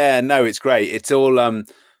 Yeah, no, it's great. It's all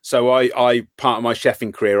so I part of my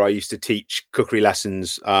chefing career, I used to teach cookery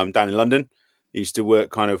lessons down in London. I used to work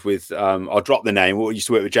kind of with I'll drop the name. I used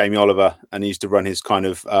to work with Jamie Oliver, and he used to run his kind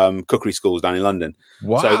of cookery schools down in London.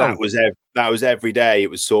 Wow. So that was every day. It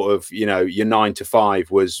was sort of, your 9 to 5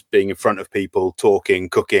 was being in front of people, talking,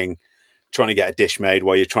 cooking, trying to get a dish made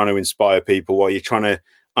while you're trying to inspire people, while you're trying to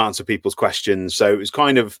answer people's questions. So it was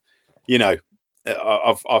kind of,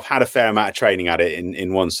 I've had a fair amount of training at it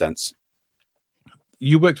in one sense.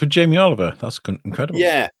 You worked with Jamie Oliver. That's incredible.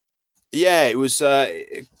 Yeah. It was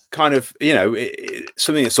kind of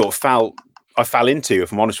something that sort of I fell into.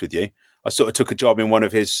 If I'm honest with you, I sort of took a job in one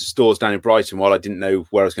of his stores down in Brighton while I didn't know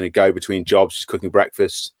where I was going to go between jobs, just cooking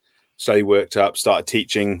breakfast. Slowly worked up, started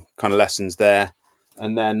teaching kind of lessons there,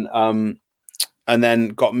 and then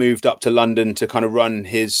got moved up to London to kind of run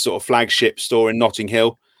his sort of flagship store in Notting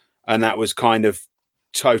Hill. And that was kind of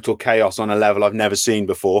total chaos on a level I've never seen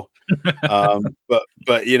before.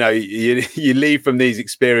 But you leave from these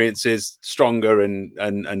experiences stronger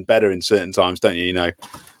and better in certain times, don't you?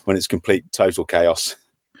 When it's complete total chaos.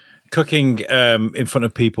 Cooking in front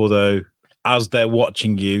of people though, as they're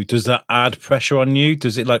watching you, does that add pressure on you?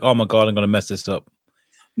 Does it like, oh my God, I'm going to mess this up?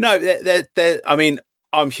 No, I mean,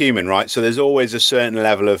 I'm human, right? So there's always a certain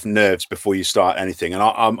level of nerves before you start anything. And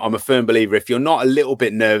I'm a firm believer, if you're not a little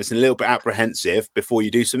bit nervous and a little bit apprehensive before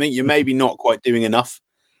you do something, you're maybe not quite doing enough,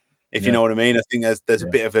 if you know what I mean. I think there's a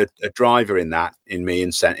bit of a driver in that, in me,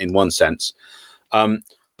 in one sense.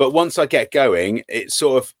 But once I get going, it's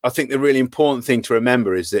sort of, I think the really important thing to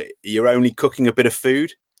remember is that you're only cooking a bit of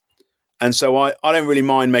food. And so I don't really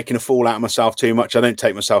mind making a fool out of myself too much. I don't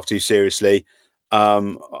take myself too seriously.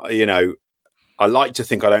 I like to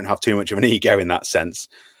think I don't have too much of an ego in that sense,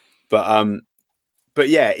 but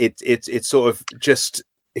yeah, it's sort of just,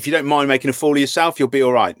 if you don't mind making a fool of yourself, you'll be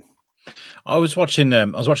all right. I was watching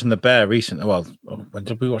The Bear recently. Well, when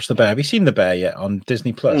did we watch The Bear? Have you seen The Bear yet on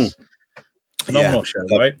Disney Plus? Phenomenal show,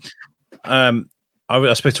 right?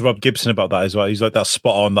 I spoke to Rob Gibson about that as well. He's like, that's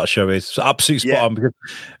spot on. That show is absolutely spot on because,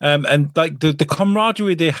 and like the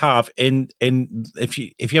camaraderie they have in if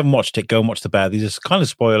you haven't watched it, go and watch The Bear. These are kind of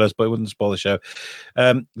spoilers, but it wouldn't spoil the show.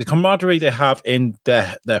 The camaraderie they have in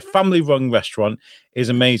their family run restaurant is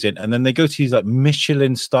amazing, and then they go to these like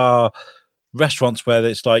Michelin star restaurants where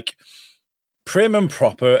it's like prim and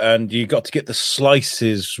proper, and you got to get the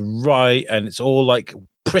slices right, and it's all like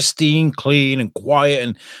pristine, clean, and quiet.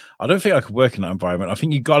 And I don't think I could work in that environment. I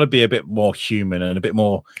think you got to be a bit more human and a bit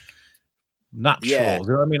more natural. Yeah. Do you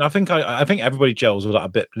know what I mean? I think everybody gels with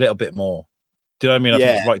that little bit more. Do you know what I mean? I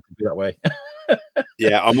think it's right to be that way.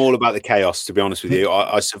 Yeah, I'm all about the chaos, to be honest with you.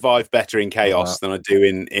 I survive better in chaos than I do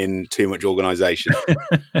in too much organisation.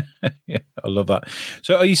 Yeah, I love that.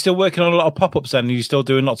 So are you still working on a lot of pop-ups then? Are you still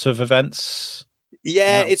doing lots of events?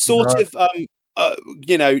 Yeah, it's sort of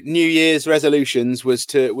New Year's resolutions was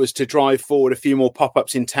to drive forward a few more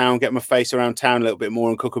pop-ups in town, get my face around town a little bit more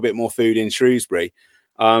and cook a bit more food in Shrewsbury.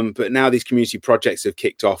 But now these community projects have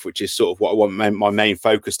kicked off, which is sort of what I want my main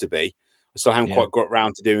focus to be. I still haven't quite got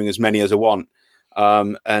around to doing as many as I want.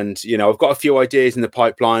 And I've got a few ideas in the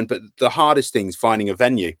pipeline, but the hardest thing is finding a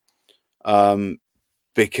venue,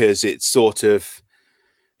 because it's sort of,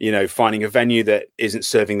 finding a venue that isn't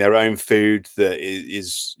serving their own food, that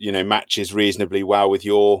is matches reasonably well with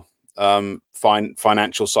your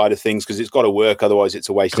financial side of things, because it's got to work, otherwise it's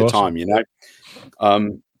a waste of time,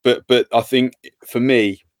 But I think for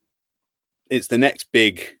me, it's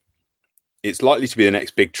likely to be the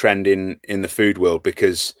next big trend in the food world,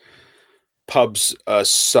 because pubs are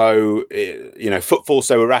so, footfall's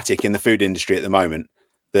so erratic in the food industry at the moment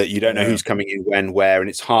that you don't know who's coming in, when, where, and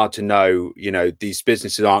it's hard to know, these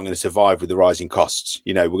businesses aren't going to survive with the rising costs.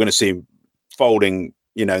 We're going to see folding,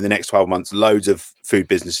 in the next 12 months, loads of food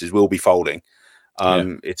businesses will be folding.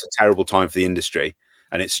 It's a terrible time for the industry,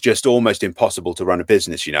 and it's just almost impossible to run a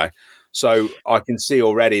business, So I can see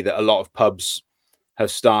already that a lot of pubs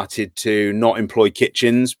have started to not employ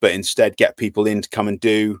kitchens, but instead get people in to come and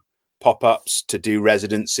do pop-ups, to do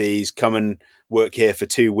residencies, come and work here for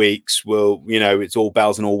 2 weeks. Well, it's all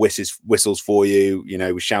bells and all whistles for you.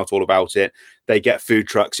 We shout all about it. They get food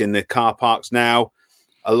trucks in the car parks now.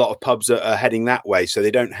 A lot of pubs are heading that way, so they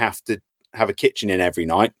don't have to have a kitchen in every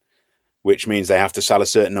night, which means they have to sell a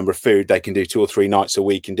certain number of food. They can do 2 or 3 nights a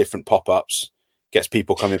week in different pop-ups, gets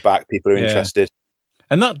people coming back, people are interested.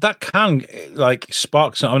 And that can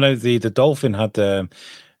spark. I know the Dolphin had the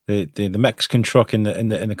Mexican truck in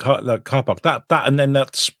the car park. That and then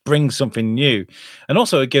that springs something new, and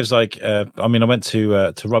also it gives I went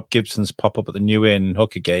to Rob Gibson's pop up at the New Inn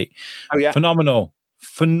Hookergate. Oh yeah, phenomenal.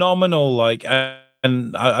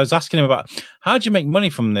 And I was asking him about, how do you make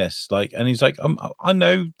money from this? And he's like, I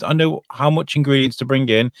know how much ingredients to bring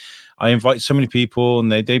in. I invite so many people,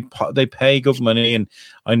 and they pay good money, and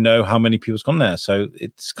I know how many people's gone there. So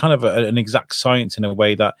it's kind of an exact science in a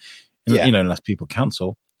way that, unless people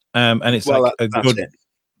cancel. And it's a good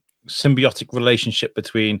symbiotic relationship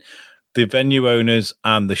between the venue owners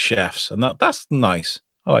and the chefs, and that's nice.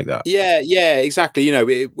 I like that. Yeah, exactly.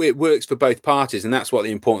 It works for both parties, and that's what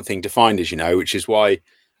the important thing to find is, which is why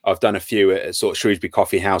I've done a few at sort of Shrewsbury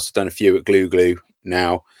Coffee House. I've done a few at Glue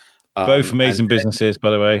now. Both amazing businesses,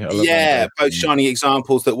 by the way. Both shining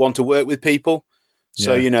examples that want to work with people.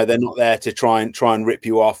 So they're not there to try and rip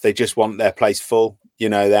you off. They just want their place full.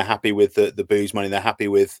 They're happy with the booze money. They're happy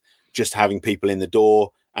with just having people in the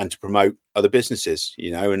door and to promote other businesses.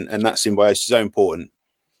 And that symbiosis is so important.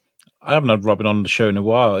 I haven't had Robin on the show in a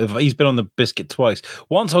while. He's been on the Biscuit twice.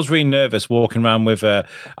 Once I was really nervous walking around with a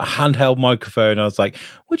handheld microphone. I was like,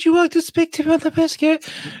 would you like to speak to me on the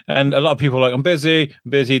Biscuit? And a lot of people were like, I'm busy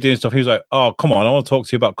doing stuff. He was like, oh, come on, I want to talk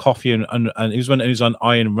to you about coffee. And he was on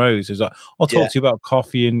Iron Rose. He was like, I'll talk to you about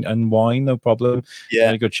coffee and wine, no problem. Yeah.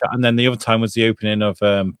 Had a good chat. And then the other time was the opening of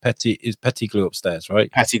Petit Glue upstairs,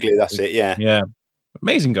 right? Petit Glue, that's it, yeah. Yeah.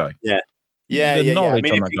 Amazing guy. Yeah. The knowledge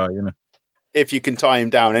on that guy, if you can tie him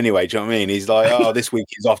down anyway, do you know what I mean? He's like, this week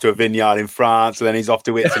he's off to a vineyard in France, and then he's off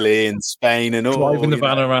to Italy and Spain, and all driving the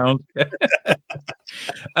van around.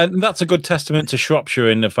 And that's a good testament to Shropshire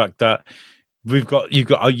in the fact that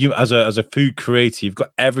you as a food creator, you've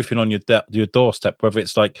got everything on your doorstep, whether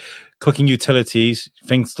it's like cooking utilities,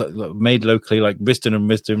 things made locally, like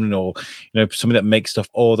Risdon, or something that makes stuff,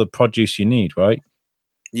 or the produce you need, right?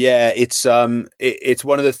 Yeah, it's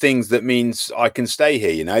one of the things that means I can stay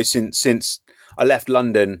here. Since I left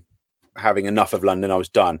London, having enough of London, I was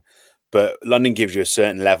done. But London gives you a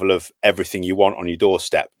certain level of everything you want on your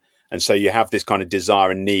doorstep, and so you have this kind of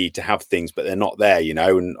desire and need to have things, but they're not there.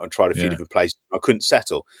 And I tried a few different places. I couldn't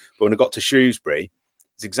settle, but when I got to Shrewsbury,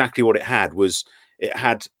 it's exactly what it had. It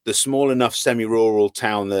had the small enough semi-rural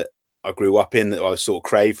town that I grew up in, that I sort of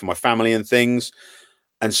craved for my family and things,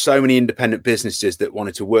 and so many independent businesses that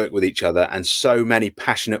wanted to work with each other, and so many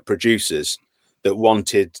passionate producers that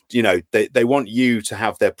wanted, they want you to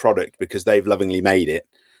have their product because they've lovingly made it.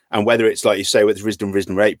 And whether it's like you say with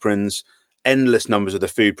Risdon aprons, endless numbers of the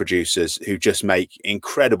food producers who just make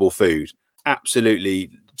incredible food, absolutely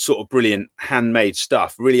sort of brilliant handmade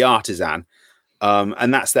stuff, really artisan.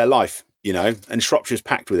 And that's their life, and Shropshire's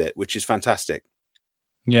packed with it, which is fantastic.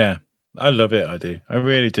 Yeah. I love it. I do. I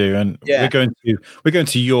really do. And Yeah. we're going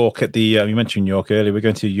to York at the, you mentioned York earlier. We're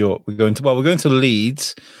going to York. We're going to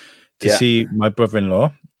Leeds to see my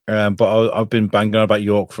brother-in-law. But I've been banging on about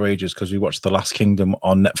York for ages because we watched The Last Kingdom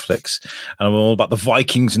on Netflix, and I'm all about the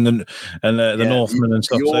Vikings and the Northmen and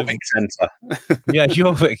stuff. Jorvik Centre. Yeah,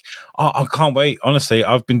 Jorvik. I can't wait. Honestly,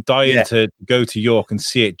 I've been dying to go to York and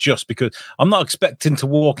see it, just because I'm not expecting to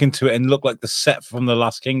walk into it and look like the set from The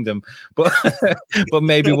Last Kingdom, but but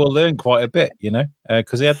maybe we'll learn quite a bit,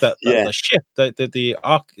 because they had that ship.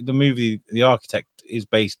 The movie The Architect is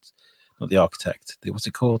based. Not the architect. What's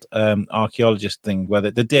it called? Archaeologist thing where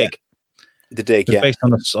the dig. The dig, based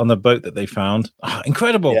on the boat that they found. Oh,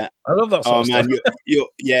 incredible! Yeah. I love that. Sort of stuff.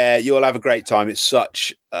 You'll have a great time. It's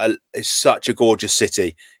such a gorgeous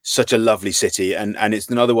city, such a lovely city, and it's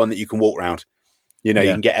another one that you can walk around. You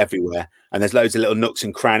can get everywhere, and there's loads of little nooks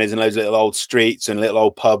and crannies, and loads of little old streets and little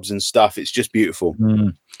old pubs and stuff. It's just beautiful.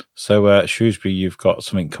 So Shrewsbury, you've got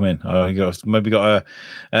something coming. Maybe got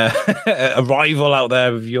a rival out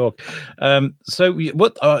there with York. So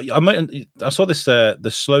what? I saw this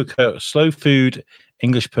the slow food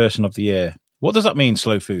English person of the year. What does that mean?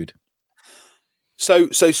 Slow food. So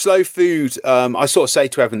slow food. I sort of say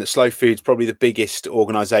to Evan that slow food's probably the biggest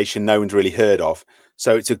organisation no one's really heard of.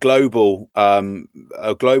 So it's a global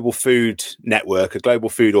food network, a global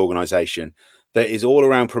food organisation that is all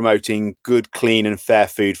around promoting good, clean and fair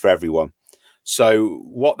food for everyone. So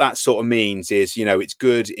what that sort of means is, it's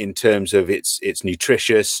good in terms of it's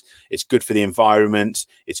nutritious, it's good for the environment,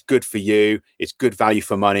 it's good for you, it's good value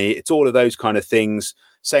for money. It's all of those kind of things.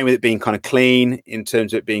 Same with it being kind of clean in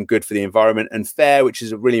terms of it being good for the environment, and fair, which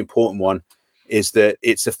is a really important one, is that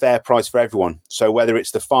it's a fair price for everyone. So whether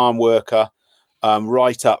it's the farm worker,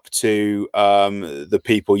 right up to the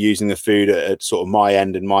people using the food at sort of my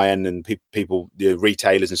end and people, the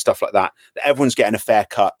retailers and stuff like that, everyone's getting a fair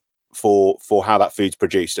cut for how that food's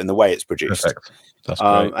produced and the way it's produced. Perfect. That's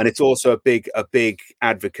great. And it's also a big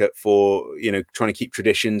advocate for trying to keep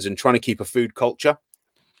traditions and trying to keep a food culture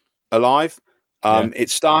alive. It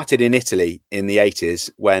started in Italy in the 80s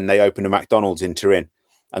when they opened a McDonald's in Turin,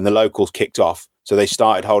 and the locals kicked off. So they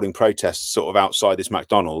started holding protests sort of outside this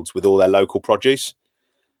McDonald's with all their local produce.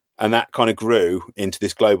 And that kind of grew into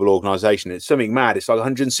this global organization. It's something mad. It's like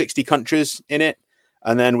 160 countries in it.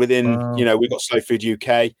 And then within, we've got Slow Food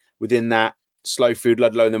UK. Within that, Slow Food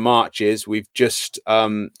Ludlow and the Marches, we've just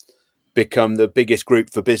become the biggest group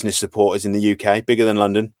for business supporters in the UK, bigger than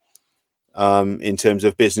London, in terms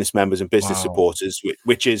of business members and business supporters,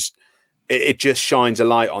 which is, it just shines a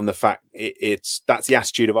light on the fact that's the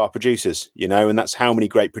attitude of our producers, and that's how many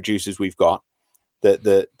great producers we've got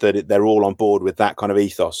that they're all on board with that kind of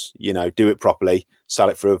ethos, do it properly, sell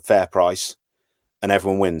it for a fair price, and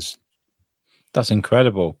everyone wins. That's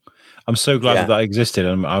incredible. I'm so glad that existed,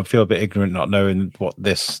 and I feel a bit ignorant not knowing what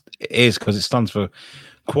this is, because it stands for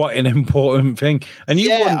quite an important thing. And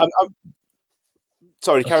you won...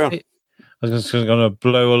 Sorry, carry on. I was just going to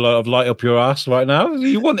blow a lot of light up your ass right now.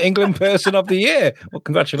 You won England Person of the Year. Well,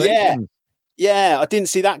 congratulations. Yeah, I didn't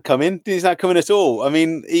see that coming. Didn't see that coming at all. I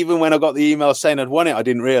mean, even when I got the email saying I'd won it, I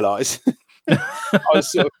didn't realise. I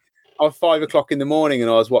was 5 o'clock in the morning and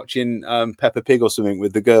I was watching Peppa Pig or something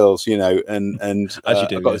with the girls, and as you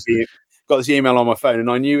do, I got this email on my phone, and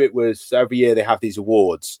I knew it was every year they have these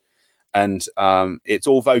awards, and it's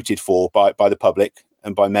all voted for by the public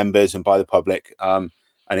and by members and by the public.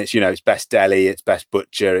 And it's, it's best deli, it's best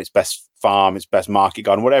butcher, it's best farm, it's best market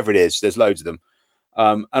garden, whatever it is. There's loads of them.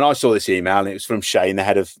 And I saw this email, and it was from Shane, the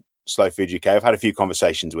head of Slow Food UK. I've had a few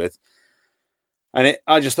conversations with. And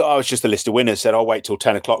I just thought I was just a list of winners. Said I'll wait till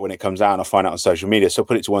 10 o'clock when it comes out and I'll find out on social media. So I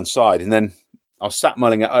put it to one side. And then I was sat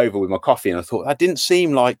mulling it over with my coffee, and I thought that didn't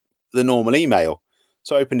seem like the normal email.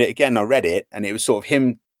 So I opened it again and I read it. And it was sort of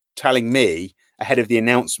him telling me ahead of the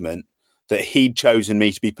announcement that he'd chosen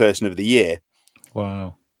me to be Person of the Year.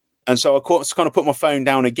 Wow. And so I kind of put my phone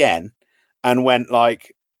down again and went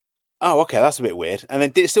like, oh, okay, that's a bit weird. And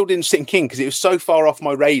then it still didn't sink in because it was so far off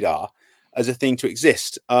my radar as a thing to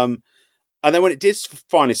exist. And then when it did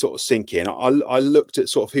finally sort of sink in, I looked at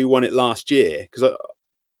sort of who won it last year, because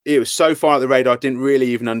it was so far out the radar, I didn't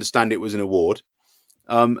really even understand it was an award.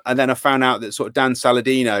 And then I found out that sort of Dan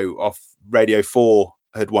Saladino off Radio 4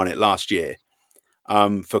 had won it last year,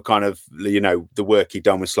 for kind of, the work he'd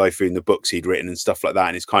done with slow food and the books he'd written and stuff like that.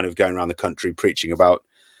 And it's kind of going around the country preaching about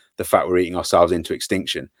the fact we're eating ourselves into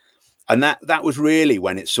extinction. And that was really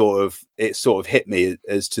when it sort of hit me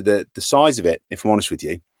as to the size of it, if I'm honest with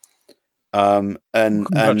you. And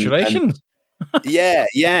congratulations. Yeah.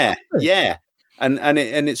 And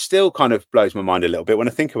it still kind of blows my mind a little bit when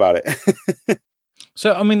I think about it.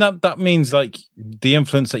 So, I mean, that means like the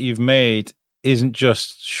influence that you've made isn't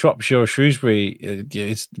just Shropshire or Shrewsbury;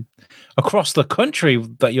 it's across the country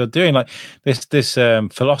that you're doing like this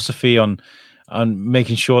philosophy on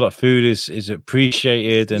making sure that food is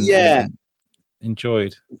appreciated and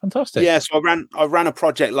enjoyed. Fantastic. Yeah, so I ran a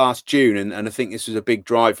project last June, and I think this was a big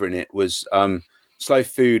driver in it. Was Slow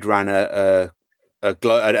Food ran a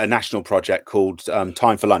national project called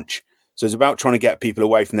Time for Lunch. So it's about trying to get people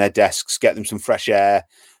away from their desks, get them some fresh air,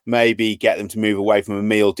 maybe get them to move away from a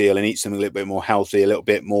meal deal and eat something a little bit more healthy, a little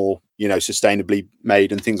bit more, sustainably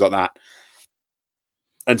made and things like that.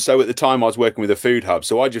 And so at the time I was working with a food hub.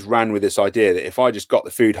 So I just ran with this idea that if I just got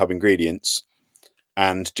the food hub ingredients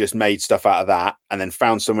and just made stuff out of that and then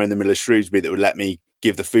found somewhere in the middle of Shrewsbury that would let me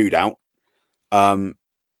give the food out,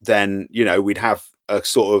 then, we'd have a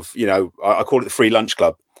sort of, I call it the free lunch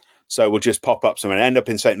club. So we'll just pop up somewhere and end up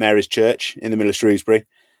in St. Mary's Church in the middle of Shrewsbury.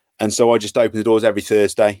 And so I just open the doors every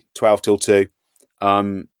Thursday, 12 till 2,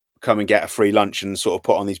 come and get a free lunch and sort of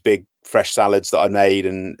put on these big fresh salads that I made.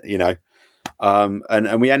 And,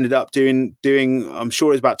 and we ended up doing, I'm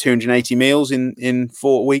sure it was about 280 meals in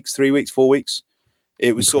 4 weeks.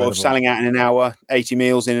 It was sort of selling out in an hour, 80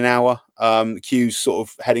 meals in an hour. Queues sort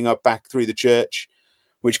of heading up back through the church,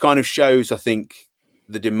 which kind of shows, I think,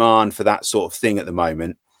 the demand for that sort of thing at the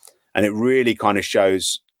moment. And it really kind of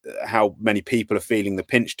shows how many people are feeling the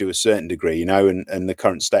pinch to a certain degree, and the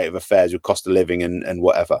current state of affairs with cost of living and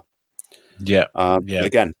whatever. Yeah.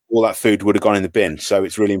 Again, all that food would have gone in the bin. So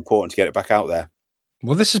it's really important to get it back out there.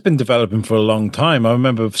 Well, this has been developing for a long time. I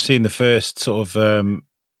remember seeing the first sort of,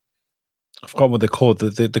 I forgot what they're called,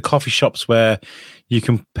 the coffee shops where you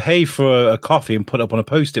can pay for a coffee and put up on a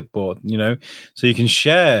Post-it board, so you can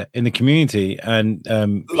share in the community and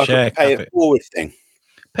like share a pay it forward thing.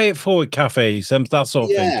 Pay it forward cafes, that sort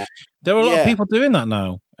of thing. There are a lot of people doing that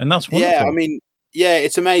now, and that's wonderful. Yeah, I mean,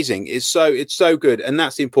 it's amazing. It's so good, and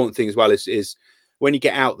that's the important thing as well. Is when you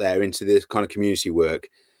get out there into this kind of community work,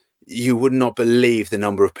 you would not believe the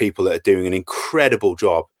number of people that are doing an incredible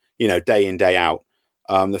job, day in, day out.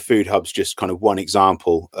 The food hub's just kind of one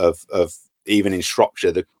example of even in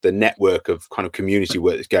Shropshire, the network of kind of community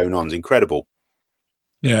work that's going on is incredible.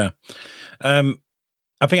 Yeah.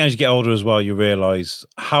 I think as you get older as well, you realize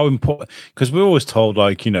how important, because we're always told,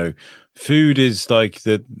 like, food is like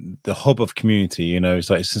the hub of community, it's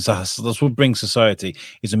like, that's what brings society,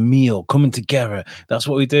 is a meal coming together. That's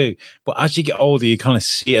what we do. But as you get older, you kind of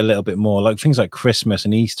see it a little bit more, like things like Christmas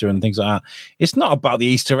and Easter and things like that. It's not about the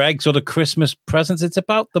Easter eggs or the Christmas presents. It's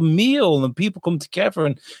about the meal and people come together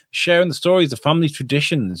and sharing the stories, the family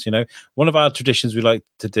traditions. One of our traditions we like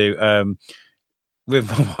to do, with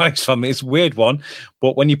my wife's family, it's a weird one,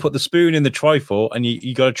 but when you put the spoon in the trifle and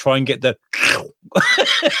you got to try and get the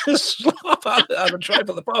slop out of the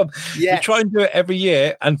trifle at the bottom. We try and do it every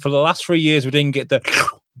year, and for the last 3 years we didn't get the,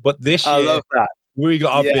 but this year I love that. We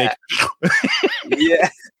got our big yeah.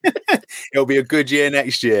 It'll be a good year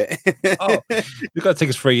next year. It's got to take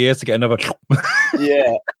us 3 years to get another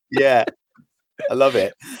yeah I love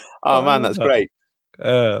it. Man, that's great.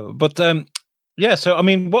 Yeah, so I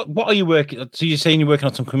mean, what are you working? So you're saying you're working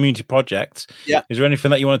on some community projects. Yeah. Is there anything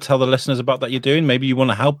that you want to tell the listeners about that you're doing? Maybe you want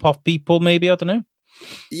to help off people. Maybe, I don't know.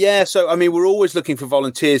 Yeah. So I mean, we're always looking for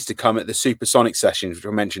volunteers to come at the supersonic sessions, which I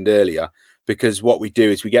mentioned earlier, because what we do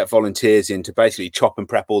is we get volunteers in to basically chop and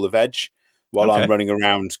prep all the veg while I'm running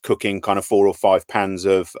around cooking kind of 4 or 5 pans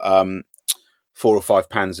of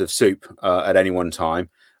soup at any one time.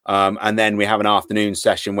 And then we have an afternoon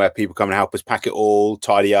session where people come and help us pack it all,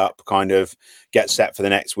 tidy up, kind of get set for the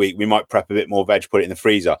next week. We might prep a bit more veg, put it in the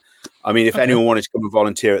freezer. I mean, if anyone wanted to come and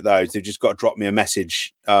volunteer at those, they've just got to drop me a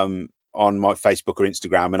message on my Facebook or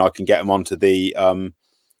Instagram, and I can get them onto the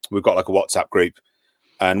we've got like a WhatsApp group.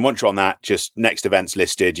 And once you're on that, just next events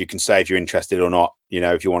listed, you can say if you're interested or not,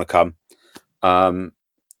 if you want to come.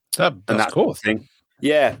 That's cool. Sort of thing.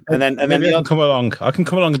 Yeah, and then I can come along. I can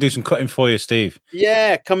come along and do some cutting for you, Steve.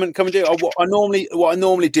 Yeah, come and do it. What I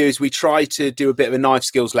normally do is we try to do a bit of a knife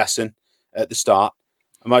skills lesson at the start,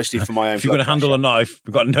 mostly for my own. If you're going to handle a knife,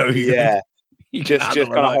 we've got to know. Yeah, just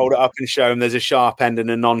kind of hold it up and show them there's a sharp end and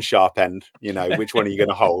a non-sharp end. You know, which one are you going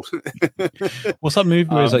to hold? What's that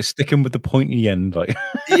movie where it's like sticking with the pointy end? Like,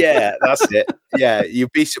 yeah, that's it. Yeah,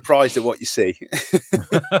 you'd be surprised at what you see.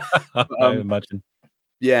 I imagine.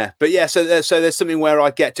 Yeah, but yeah, so there's something where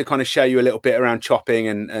I get to kind of show you a little bit around chopping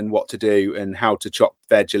and what to do and how to chop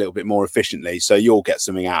veg a little bit more efficiently. So you'll get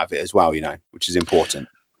something out of it as well, you know, which is important.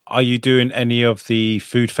 Are you doing any of the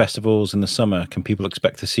food festivals in the summer? Can people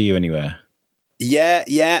expect to see you anywhere? Yeah.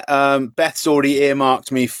 Beth's already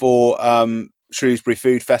earmarked me for Shrewsbury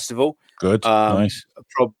Food Festival. Good, nice.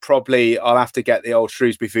 Probably I'll have to get the old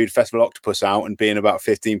Shrewsbury Food Festival octopus out and be in about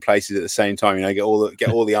 15 places at the same time. You know,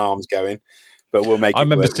 get all the arms going. But we'll make. I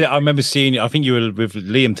remember seeing you. I think you were with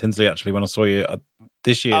Liam Tinsley actually when I saw you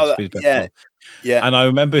this year's Food Festival. Yeah. And I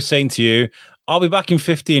remember saying to you, I'll be back in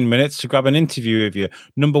 15 minutes to grab an interview with you.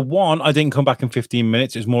 Number one, I didn't come back in 15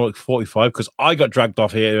 minutes. It was more like 45 because I got dragged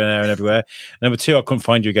off here and there and everywhere. Number two, I couldn't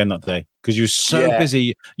find you again that day because you were so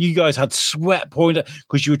busy. You guys had sweat pouring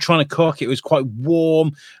because you were trying to cook. It was quite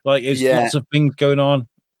warm. Like, there's lots of things going on.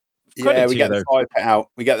 Yeah, we get the fire pit out.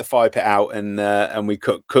 We get the fire pit out, and we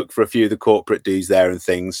cook for a few of the corporate dudes there and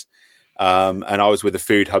things. And I was with the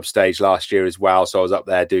Food Hub stage last year as well, so I was up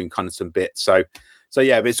there doing kind of some bits. So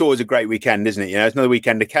yeah, but it's always a great weekend, isn't it? You know, it's another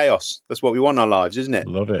weekend of chaos. That's what we want in our lives, isn't it?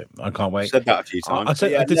 Love it. I can't wait. I said that a few times.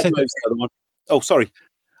 I did say the other one. Oh, sorry.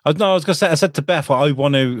 I was going to say. I said to Beth, I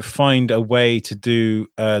want to find a way to do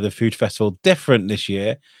the food festival different this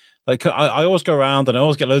year. Like I always go around and I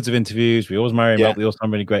always get loads of interviews. We always marry them up. They all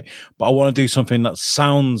sound really great. But I want to do something that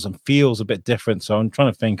sounds and feels a bit different. So I'm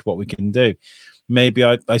trying to think what we can do. Maybe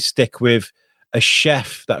I stick with a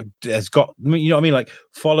chef that has got, you know what I mean? Like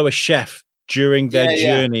follow a chef during their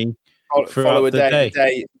journey. Follow a day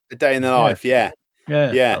in their life. Yeah.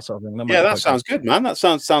 That sort of thing. That sounds good, man. That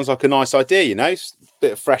sounds like a nice idea. You know, it's a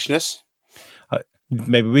bit of freshness.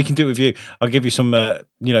 Maybe we can do it with you. I'll give you some,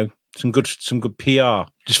 some good PR.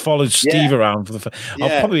 Just follow Steve around for the.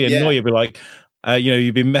 I'll probably annoy you, be like,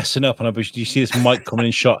 you've been messing up, and you see this mic coming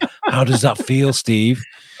in shot. How does that feel, Steve?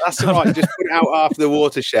 That's all right. Just put it out after the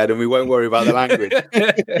watershed, and we won't worry about the language.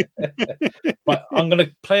 But I'm going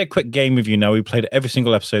to play a quick game with you now. We played every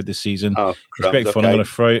single episode this season. Oh, it's great fun. I'm going to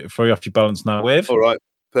throw you off your balance now. With all right,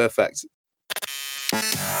 perfect.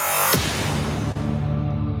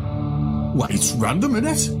 Well, it's random,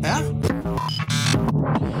 isn't it?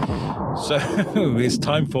 So it's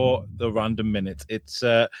time for the random minute. It's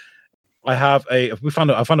I found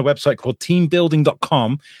a website called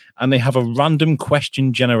teambuilding.com and they have a random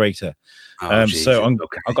question generator. So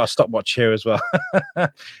I've got a stopwatch here as well.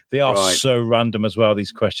 They are so random as well,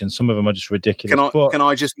 these questions. Some of them are just ridiculous. Can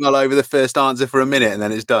I just mull over the first answer for a minute and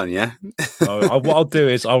then it's done, yeah? What I'll do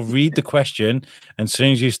is I'll read the question, and as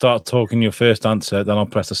soon as you start talking your first answer, then I'll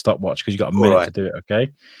press the stopwatch because you've got a minute to do it,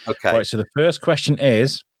 okay? Okay. All right, so the first question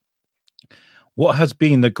is, what has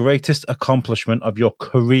been the greatest accomplishment of your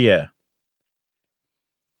career?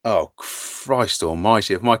 Oh, Christ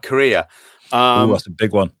almighty, of my career. That's a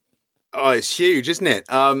big one. Oh, it's huge, isn't it?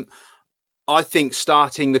 I think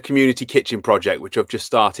starting the community kitchen project, which I've just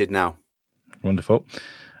started now. Wonderful.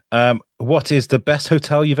 What is the best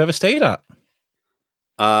hotel you've ever stayed at?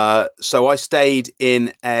 So I stayed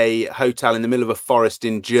in a hotel in the middle of a forest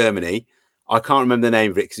in Germany. I can't remember the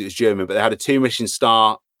name of it because it was German, but they had a 2-Michelin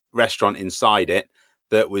star restaurant inside it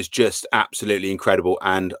that was just absolutely incredible.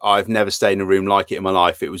 And I've never stayed in a room like it in my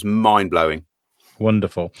life. It was mind-blowing.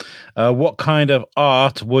 Wonderful. What kind of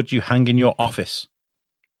art would you hang in your office?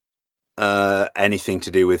 Anything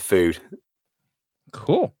to do with food.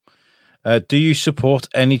 Cool. Do you support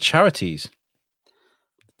any charities?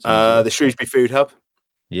 The Shrewsbury Food Hub.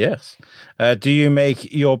 Yes. Do you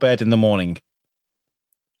make your bed in the morning?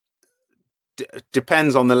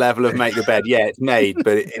 Depends on the level of make the bed. Yeah, it's made,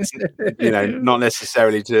 but it's not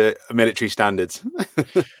necessarily to military standards.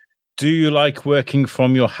 Do you like working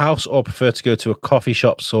from your house or prefer to go to a coffee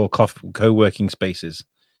shops or co-working spaces?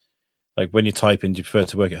 Like when you type in, do you prefer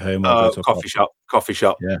to work at home or go to a coffee shop? Coffee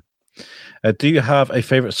shop. Yeah. Do you have a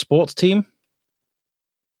favorite sports team?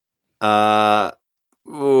 No,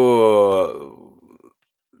 I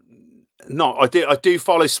do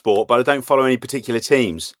follow sport, but I don't follow any particular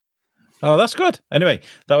teams. Oh, that's good. Anyway,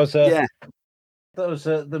 that was that was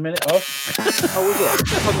the minute of. Oh, was it?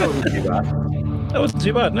 That wasn't too bad. That wasn't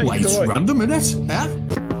too bad. No, well, it's random, isn't it? It's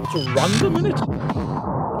a random minute.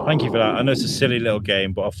 Thank you for that. I know it's a silly little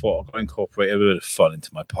game, but I thought I'd incorporate a bit of fun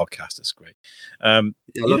into my podcast. It's great. You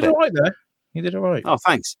did all right there. You did all right. Oh,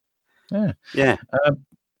 thanks. Yeah.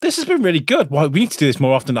 This has been really good. Well, we need to do this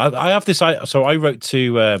more often. I have this. So I wrote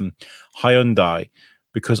to Hyundai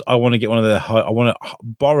because I want to get one of the. I want to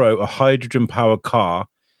borrow a hydrogen powered car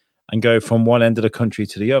and go from one end of the country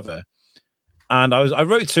to the other. And I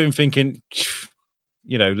wrote to him thinking,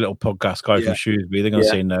 little podcast guy from Shrewsbury, they're going to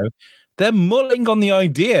say no. They're mulling on the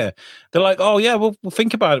idea. They're like, oh yeah, we'll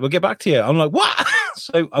think about it. We'll get back to you. I'm like, what?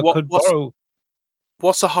 So I could borrow.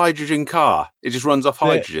 What's a hydrogen car? It just runs off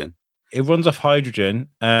hydrogen. It runs off hydrogen.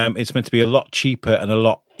 It's meant to be a lot cheaper and a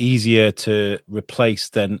lot easier to replace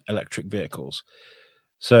than electric vehicles.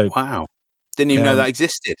 So wow, didn't even know that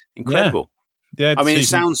existed. Incredible. Yeah, I mean, it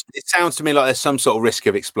sounds to me like there's some sort of risk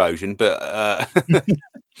of explosion, but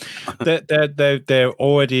they're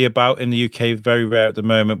already about in the UK, very rare at the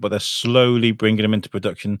moment, but they're slowly bringing them into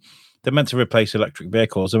production. They're meant to replace electric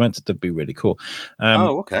vehicles. They're meant to be really cool.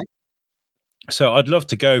 Okay. So I'd love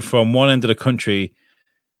to go from one end of the country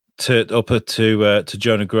to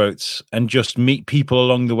Jonah Groats and just meet people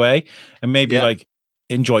along the way, and maybe like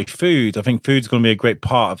enjoy food. I think food's going to be a great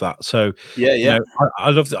part of that. So I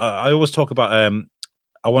love. I always talk about.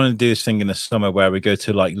 I want to do this thing in the summer where we go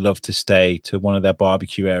to like Love to Stay to one of their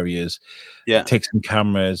barbecue areas. Yeah, take some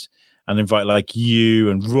cameras and invite like you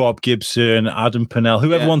and Rob Gibson, Adam Pennell,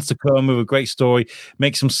 whoever wants to come with a great story,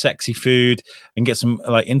 make some sexy food and get some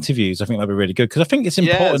like interviews. I think that'd be really good because I think it's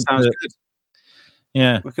important. Yeah, sounds good.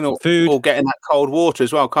 Yeah, we can all get in that cold water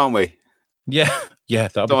as well, can't we? Yeah,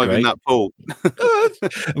 that'll be great. Dive in that pool.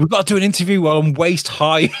 We've got to do an interview while I'm waist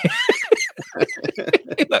high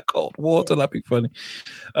in that cold water. That'd be funny.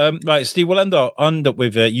 Right, Steve, we'll end up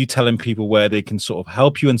with you telling people where they can sort of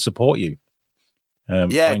help you and support you.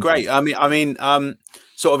 Great. I mean,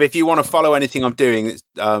 sort of if you want to follow anything I'm doing,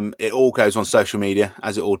 it all goes on social media,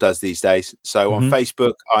 as it all does these days. So on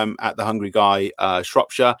Facebook, I'm at The Hungry Guy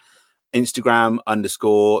Shropshire, Instagram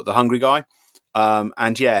 _The Hungry Guy.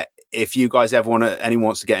 And if you guys ever anyone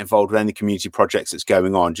wants to get involved with any community projects that's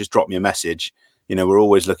going on, just drop me a message. We're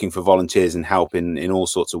always looking for volunteers and help in all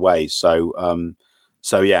sorts of ways. So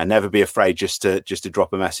never be afraid just to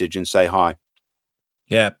drop a message and say hi.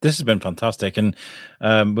 Yeah, this has been fantastic, and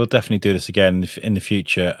we'll definitely do this again in the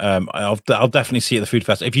future. I'll definitely see you at the Food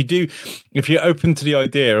Fest. If you're open to the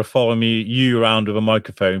idea of following you around with a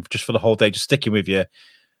microphone just for the whole day, just sticking with you.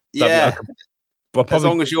 Yeah, as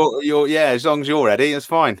long as you're ready, it's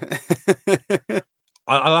fine.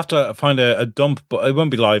 I'll have to find a dump, but it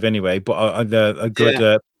won't be live anyway. But a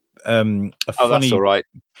good. Funny, that's all right.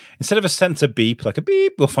 Instead of a sensor beep, like a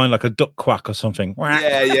beep, we'll find like a duck quack or something.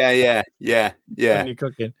 Yeah. When you're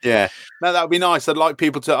cooking. Yeah. No, that would be nice. I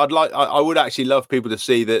would actually love people to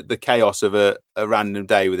see the chaos of a random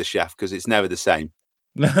day with a chef, because it's never the same.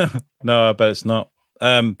 No, I bet it's not.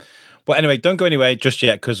 But anyway, don't go anywhere just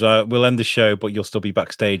yet, because we'll end the show, but you'll still be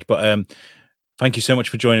backstage. But thank you so much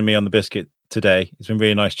for joining me on the Biscuit today. It's been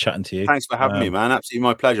really nice chatting to you. Thanks for having me, man. Absolutely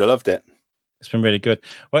my pleasure. I loved it. It's been really good.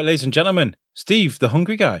 Right, ladies and gentlemen, Steve, the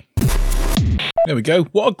Hungry Guy. There we go.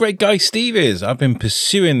 What a great guy Steve is. I've been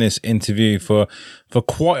pursuing this interview for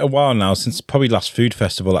quite a while now, since probably last food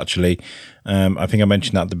festival, actually. I think I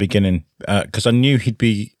mentioned that at the beginning, because I knew he'd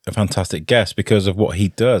be a fantastic guest because of what he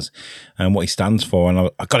does and what he stands for,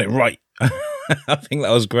 and I got it right. I think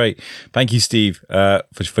that was great. Thank you, Steve,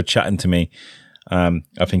 for chatting to me.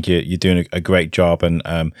 I think you're doing a great job, and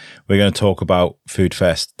we're going to talk about Food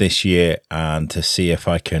Fest this year and to see if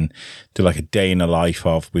I can do like a day in the life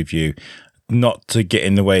with you, not to get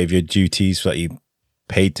in the way of your duties that you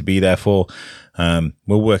paid to be there for.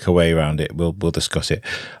 We'll work our way around it. We'll discuss it.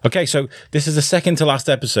 Okay, so this is the second to last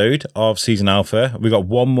episode of Season Alpha. We've got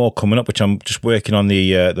one more coming up, which I'm just working on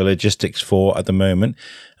the logistics for at the moment,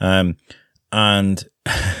 and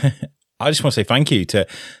I just want to say thank you to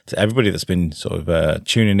everybody that's been sort of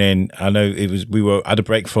tuning in. I know we were at a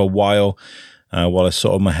break for a while I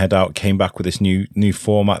sorted my head out, came back with this new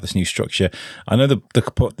format, this new structure. I know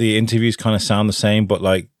the interviews kind of sound the same, but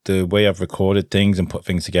like the way I've recorded things and put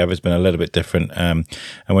things together has been a little bit different. And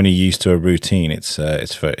when you're used to a routine, it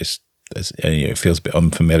feels a bit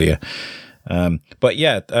unfamiliar. But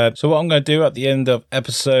yeah, so what I'm going to do at the end of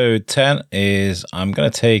episode 10 is I'm going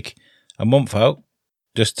to take a month out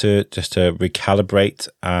just to recalibrate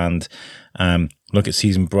and look at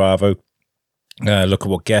season Bravo, look at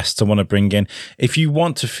what guests I want to bring in. If you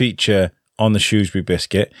want to feature on the Shrewsbury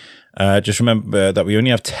Biscuit, just remember that we only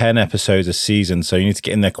have 10 episodes a season, so you need to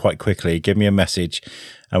get in there quite quickly. Give me a message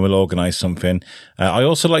and we'll organise something. I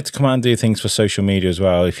also like to come out and do things for social media as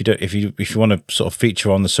well. If you want to sort of feature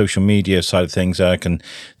on the social media side of things, I can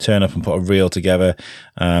turn up and put a reel together.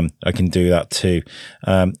 I can do that too.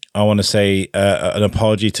 I want to say an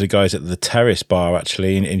apology to the guys at the Terrace Bar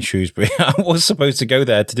actually in Shrewsbury. I was supposed to go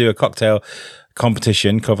there to do a cocktail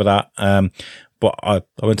competition, cover that. But I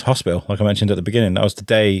went to hospital, like I mentioned at the beginning. That was the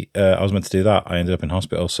day I was meant to do that. I ended up in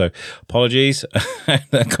hospital. So apologies.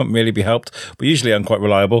 That couldn't really be helped. But usually I'm quite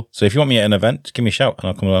reliable. So if you want me at an event, just give me a shout and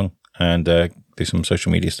I'll come along and do some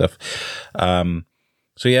social media stuff.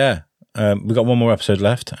 So yeah, we've got one more episode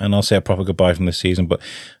left and I'll say a proper goodbye from this season. But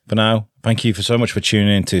for now, thank you so much for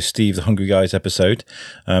tuning in to Steve the Hungry Guys episode.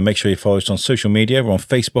 Make sure you follow us on social media. We're on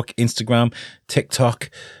Facebook, Instagram, TikTok.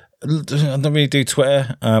 I don't really do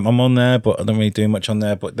Twitter. I'm on there, but I don't really do much on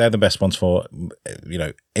there. But they're the best ones for,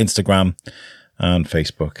 Instagram and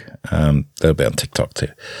Facebook. A little bit on TikTok too.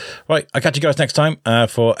 Right, I'll catch you guys next time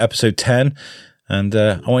for episode 10. And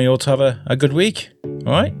I want you all to have a good week.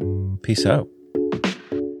 All right? Peace out.